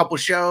going on a couple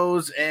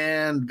shows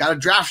and got a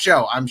draft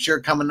show, I'm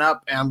sure, coming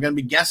up. And I'm going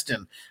to be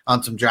guesting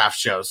on some draft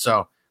shows.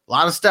 So a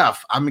lot of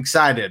stuff. I'm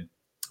excited.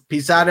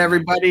 Peace out,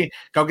 everybody.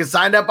 Go get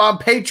signed up on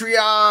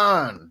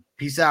Patreon.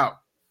 Peace out.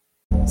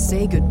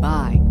 Say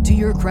goodbye to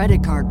your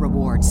credit card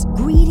rewards.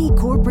 Greedy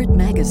corporate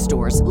mega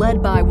stores,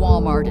 led by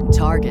Walmart and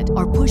Target,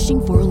 are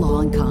pushing for a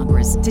law in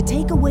Congress to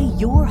take away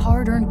your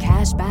hard-earned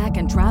cash back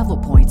and travel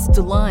points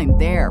to line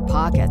their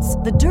pockets.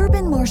 The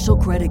Durbin-Marshall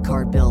credit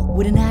card bill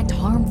would enact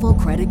harmful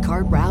credit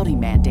card routing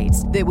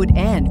mandates that would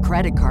end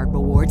credit card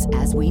rewards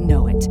as we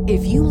know it.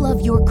 If you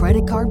love your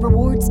credit card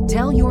rewards,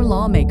 tell your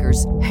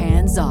lawmakers,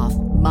 hands off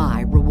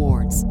my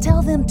rewards.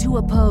 Tell them to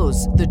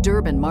oppose the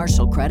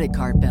Durbin-Marshall credit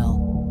card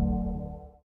bill.